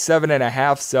at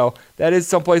 7.5. So that is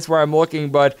someplace where I'm looking,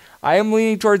 but I am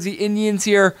leaning towards the Indians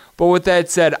here. But with that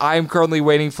said, I am currently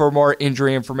waiting for more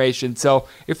injury information. So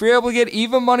if you're able to get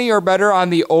even money or better on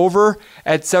the over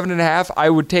at 7.5, I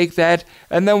would take that.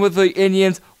 And then with the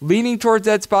Indians, leaning towards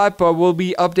that spot, but we'll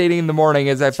be updating in the morning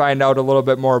as I find out a little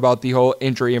bit more about the whole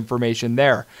injury information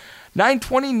there.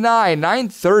 9:29,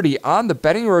 9:30 on the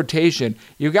betting rotation.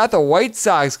 You got the White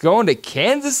Sox going to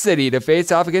Kansas City to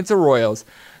face off against the Royals.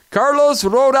 Carlos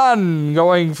Rodon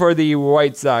going for the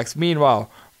White Sox. Meanwhile,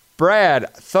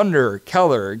 Brad Thunder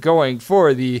Keller going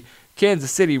for the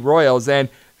Kansas City Royals. And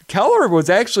Keller was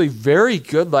actually very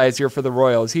good last year for the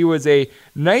Royals. He was a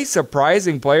nice,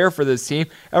 surprising player for this team.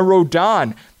 And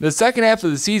Rodon, the second half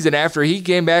of the season after he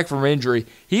came back from injury,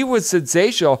 he was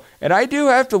sensational. And I do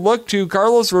have to look to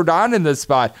Carlos Rodon in this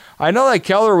spot. I know that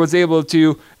Keller was able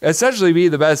to essentially be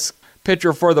the best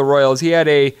pitcher for the Royals. He had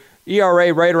a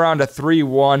ERA right around a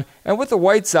 3.1. And with the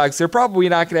White Sox, they're probably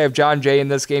not going to have John Jay in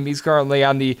this game. He's currently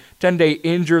on the 10-day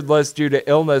injured list due to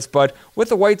illness. But with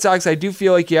the White Sox, I do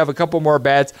feel like you have a couple more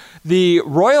bats. The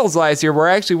Royals last year were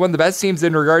actually one of the best teams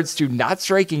in regards to not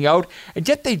striking out, and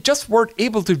yet they just weren't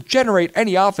able to generate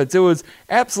any offense. It was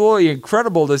absolutely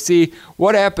incredible to see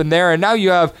what happened there. And now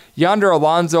you have Yonder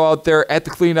Alonso out there at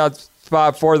the cleanup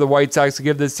spot for the White Sox to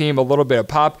give this team a little bit of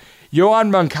pop. Yohan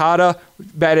Moncada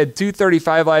batted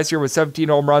 .235 last year with 17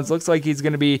 home runs. Looks like he's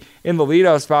going to be in the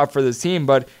leadoff spot for this team,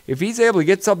 but if he's able to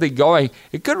get something going,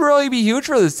 it could really be huge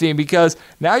for this team because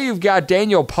now you've got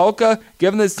Daniel Palka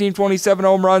giving this team 27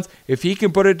 home runs. If he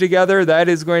can put it together, that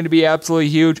is going to be absolutely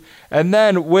huge. And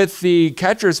then with the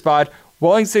catcher spot,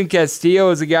 Wellington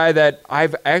Castillo is a guy that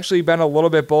I've actually been a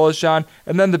little bit bullish on.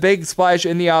 And then the big splash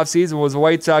in the offseason was the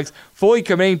White Sox fully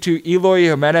committing to Eloy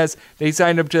Jimenez. They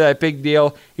signed him to that big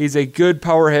deal. He's a good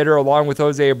power hitter along with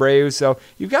Jose Abreu. So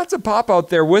you've got some pop out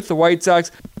there with the White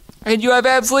Sox. And you have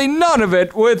absolutely none of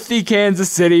it with the Kansas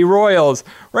City Royals.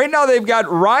 Right now they've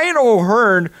got Ryan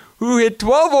O'Hearn, who hit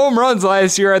 12 home runs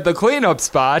last year at the cleanup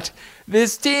spot.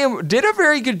 This team did a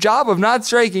very good job of not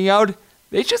striking out.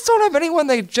 They just don't have anyone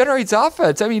that generates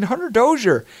offense. I mean, Hunter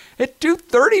Dozier hit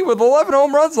 .230 with 11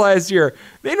 home runs last year.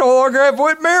 They no longer have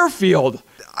Whit Merrifield.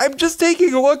 I'm just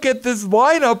taking a look at this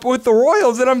lineup with the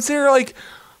Royals, and I'm sitting here like,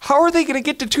 how are they going to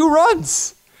get to 2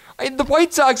 runs? The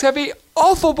White Sox have an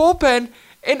awful bullpen,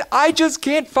 and I just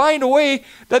can't find a way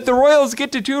that the Royals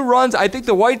get to 2 runs. I think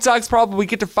the White Sox probably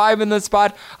get to 5 in this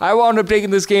spot. I wound up taking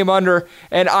this game under,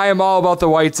 and I am all about the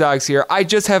White Sox here. I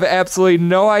just have absolutely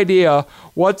no idea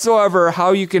whatsoever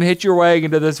how you can hit your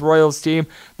wagon to this Royals team.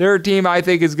 They're a team I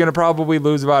think is going to probably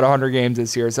lose about 100 games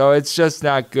this year, so it's just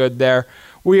not good there.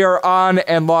 We are on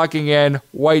and locking in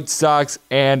White Sox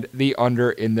and the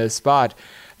under in this spot.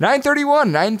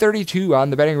 9:31, 9:32 on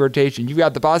the betting rotation. You've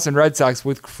got the Boston Red Sox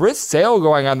with Chris Sale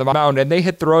going on the mound, and they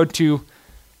hit the road to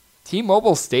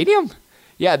T-Mobile Stadium?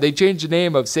 Yeah, they changed the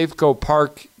name of Safeco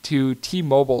Park to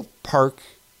T-Mobile Park.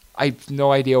 I have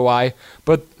no idea why.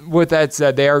 But with that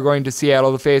said, they are going to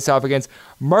Seattle to face off against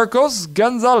Marcos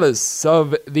Gonzalez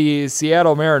of the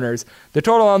Seattle Mariners. The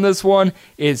total on this one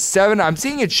is 7. I'm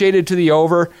seeing it shaded to the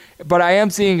over, but I am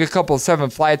seeing a couple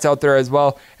 7 flats out there as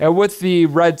well. And with the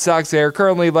Red Sox, they are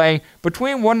currently laying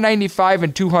between 195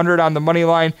 and 200 on the money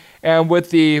line. And with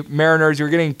the Mariners, you're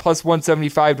getting plus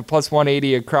 175 to plus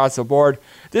 180 across the board.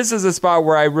 This is a spot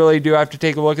where I really do have to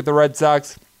take a look at the Red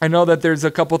Sox. I know that there's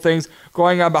a couple things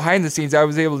going on behind the scenes. I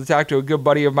was able to talk to a good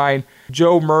buddy of mine,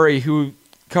 Joe Murray, who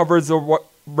covers the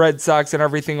Red Sox and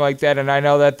everything like that, and I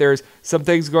know that there's some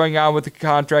things going on with the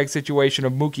contract situation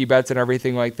of Mookie Betts and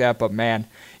everything like that, but man,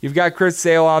 you've got Chris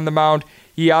Sale on the mound.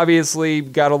 He obviously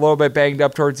got a little bit banged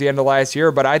up towards the end of last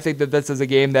year, but I think that this is a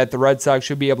game that the Red Sox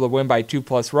should be able to win by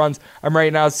 2+ runs. I'm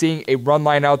right now seeing a run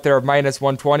line out there of minus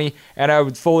 120, and I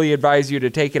would fully advise you to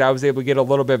take it. I was able to get a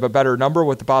little bit of a better number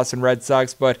with the Boston Red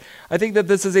Sox, but I think that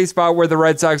this is a spot where the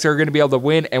Red Sox are going to be able to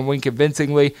win and win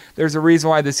convincingly. There's a reason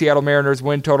why the Seattle Mariners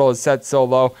win total is set so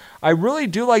low. I really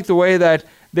do like the way that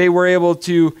they were able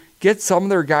to get some of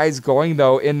their guys going,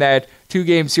 though, in that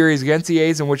 2-game series against the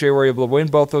A's in which they were able to win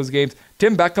both those games.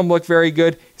 Tim Beckham looked very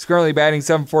good. He's currently batting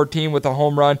 .714 with a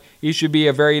home run. He should be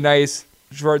a very nice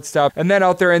shortstop. And then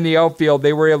out there in the outfield,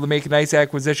 they were able to make a nice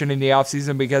acquisition in the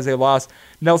offseason because they lost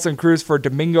Nelson Cruz for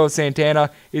Domingo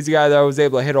Santana. He's a guy that was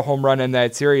able to hit a home run in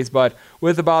that series. But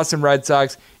with the Boston Red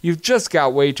Sox, you've just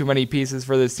got way too many pieces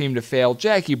for this team to fail.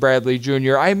 Jackie Bradley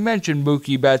Jr., I mentioned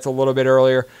Mookie Betts a little bit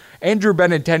earlier, Andrew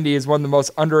Benintendi is one of the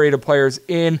most underrated players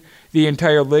in the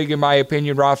entire league, in my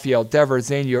opinion. Rafael Devers,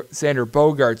 Xander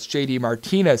Bogaerts, JD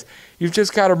Martinez. You've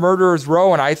just got a murderer's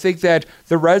row, and I think that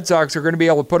the Red Sox are going to be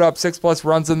able to put up 6+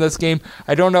 runs in this game.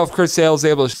 I don't know if Chris Sale is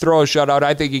able to throw a shutout.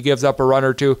 I think he gives up a run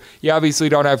or two. You obviously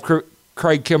don't have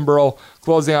Craig Kimbrell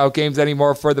closing out games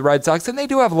anymore for the Red Sox, and they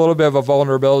do have a little bit of a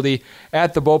vulnerability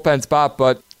at the bullpen spot,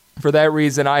 but for that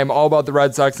reason, I am all about the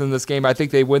Red Sox in this game. I think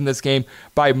they win this game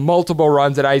by multiple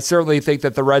runs, and I certainly think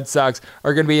that the Red Sox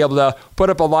are going to be able to put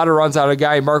up a lot of runs out of a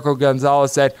guy, Marco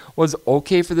Gonzalez, that was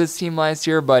okay for this team last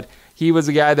year, but he was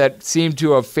a guy that seemed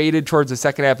to have faded towards the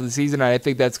second half of the season, and I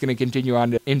think that's going to continue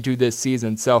on into this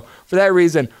season. So for that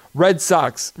reason, Red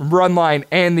Sox, run line,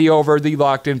 and the over, the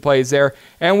locked-in plays there.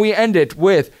 And we end it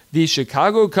with the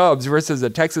Chicago Cubs versus the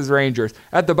Texas Rangers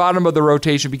at the bottom of the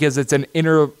rotation because it's an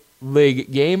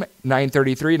interleague game,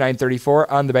 9:33,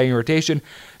 9:34 on the betting rotation.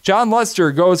 John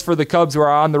Lester goes for the Cubs, who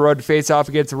are on the road to face off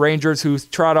against the Rangers, who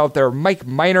trot out their Mike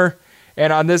Minor.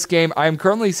 And on this game, I'm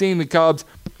currently seeing the Cubs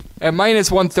at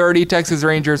 -130, Texas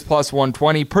Rangers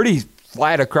 +120, pretty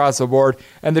flat across the board,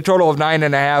 and the total of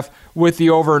 9.5 with the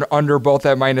over and under both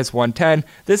at -110.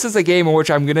 This is a game in which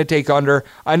I'm going to take under.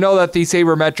 I know that the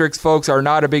Sabermetrics folks are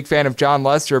not a big fan of John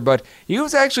Lester, but he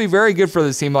was actually very good for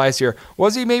this team last year.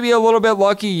 Was he maybe a little bit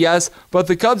lucky? Yes, but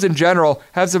the Cubs in general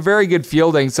have some very good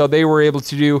fielding, so they were able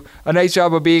to do a nice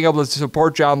job of being able to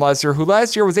support John Lester, who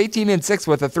last year was 18-6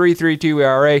 with a 3.32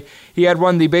 ERA. He had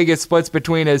one of the biggest splits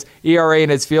between his ERA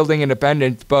and his fielding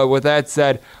independence, but with that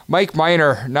said, Mike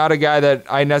Minor, not a guy that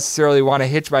I necessarily want to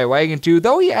hitch my wagon to,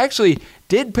 though he actually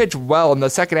did pitch well in the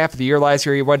second half of the year last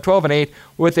year. He went 12-8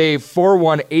 with a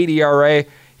 4.18 ERA.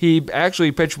 He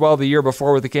actually pitched well the year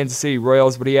before with the Kansas City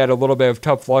Royals, but he had a little bit of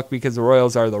tough luck because the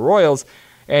Royals are the Royals,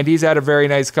 and he's had a very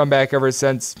nice comeback ever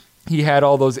since he had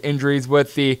all those injuries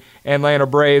with the Atlanta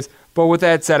Braves. But with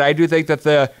that said, I do think that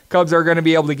the Cubs are going to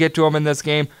be able to get to him in this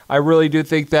game. I really do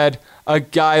think that a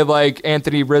guy like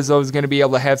Anthony Rizzo is going to be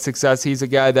able to have success. He's a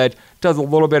guy that does a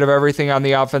little bit of everything on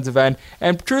the offensive end.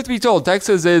 And truth be told,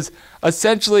 Texas is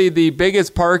essentially the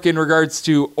biggest park in regards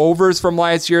to overs from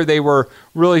last year. They were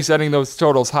really setting those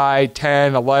totals high,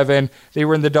 10, 11. They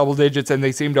were in the double digits, and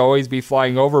they seem to always be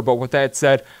flying over. But with that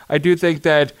said, I do think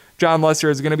that John Lester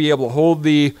is going to be able to hold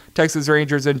the Texas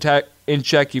Rangers in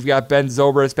check. You've got Ben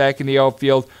Zobrist back in the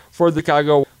outfield for the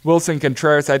Chicago. Wilson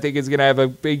Contreras, I think, is going to have a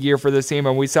big year for this team,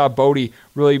 and we saw Bodie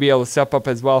really be able to step up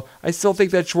as well. I still think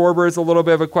that Schwarber is a little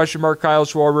bit of a question mark. Kyle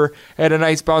Schwarber had a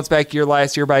nice bounce-back year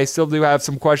last year, but I still do have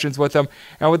some questions with him.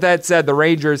 And with that said, the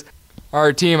Rangers are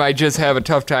a team I just have a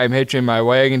tough time hitching my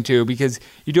wagon to because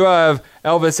you do have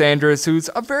Elvis Andrus, who's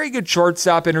a very good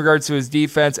shortstop in regards to his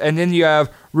defense, and then you have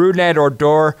Rougned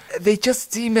Odor. They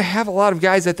just seem to have a lot of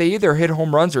guys that they either hit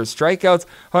home runs or strikeouts.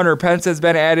 Hunter Pence has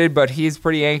been added, but he's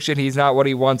pretty ancient. He's not what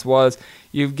he once was.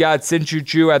 You've got Sin-Chu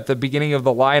Chu at the beginning of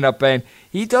the lineup, and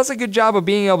he does a good job of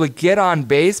being able to get on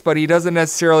base, but he doesn't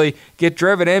necessarily get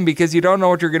driven in because you don't know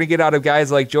what you're going to get out of guys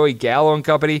like Joey Gallo and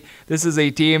company. This is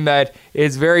a team that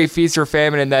is very feast or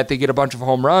famine in that they get a bunch of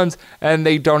home runs, and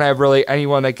they don't have really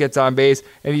anyone that gets on base.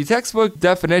 And the textbook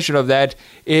definition of that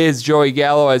is Joey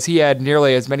Gallo, as he had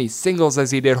nearly as many singles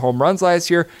as he did home runs last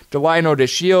year. Delino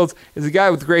DeShields is a guy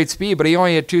with great speed, but he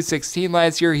only had 216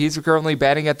 last year. He's currently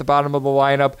batting at the bottom of the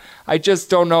lineup. I just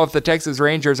don't know if the Texas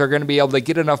Rangers are going to be able to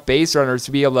get enough base runners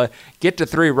to be able to get to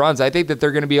 3 runs. I think that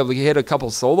they're going to be able to hit a couple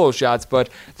solo shots, but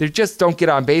they just don't get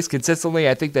on base consistently.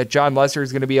 I think that John Lester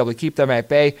is going to be able to keep them at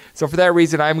bay. So for that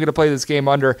reason, I'm going to play this game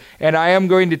under, and I am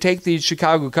going to take the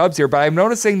Chicago Cubs here, but I'm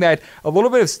noticing that a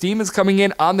little bit of steam is coming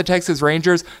in on the Texas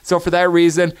Rangers. So for that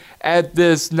reason, at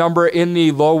this number in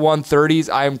the low 130s,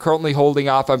 I am currently holding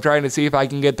off. I'm trying to see if I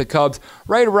can get the Cubs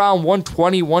right around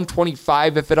 120,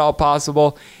 125 if at all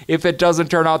possible. If it doesn't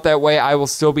turn out that way, I will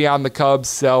still be on the Cubs.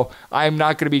 So I'm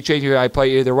not going to be changing my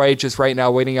play either way, just right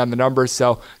now waiting on the numbers.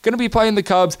 So going to be playing the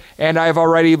Cubs, and I've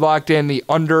already locked in the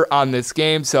under on this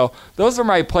game. So those are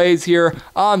my plays here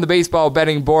on the baseball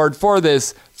betting board for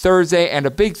this Thursday, and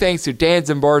a big thanks to Dan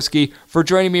Zimborski for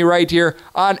joining me right here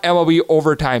on MLB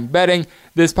Overtime Betting.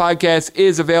 This podcast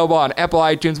is available on Apple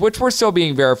iTunes, which we're still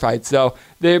being verified, so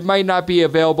it might not be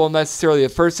available necessarily the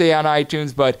first day on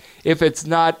iTunes, but if it's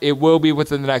not, it will be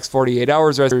within the next 48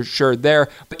 hours, rest assured there.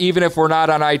 But even if we're not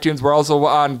on iTunes, we're also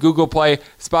on Google Play,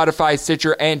 Spotify,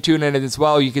 Stitcher, and TuneIn as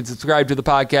well. You can subscribe to the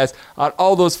podcast on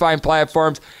all those fine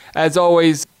platforms. As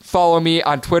always, follow me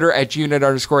on Twitter at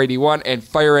unit_81 and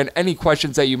fire in any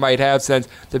questions that you might have, since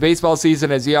the baseball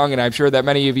season is young, and I'm sure that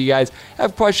many of you guys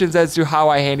have questions as to how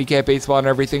I handicap baseball and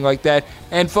everything like that.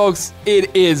 And folks,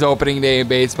 it is opening day in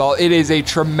baseball. It is a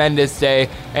tremendous day,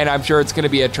 and I'm sure it's going to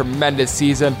be a tremendous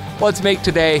season. Let's make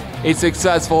today a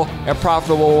successful and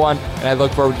profitable one, and I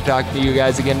look forward to talking to you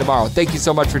guys again tomorrow. Thank you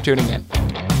so much for tuning in.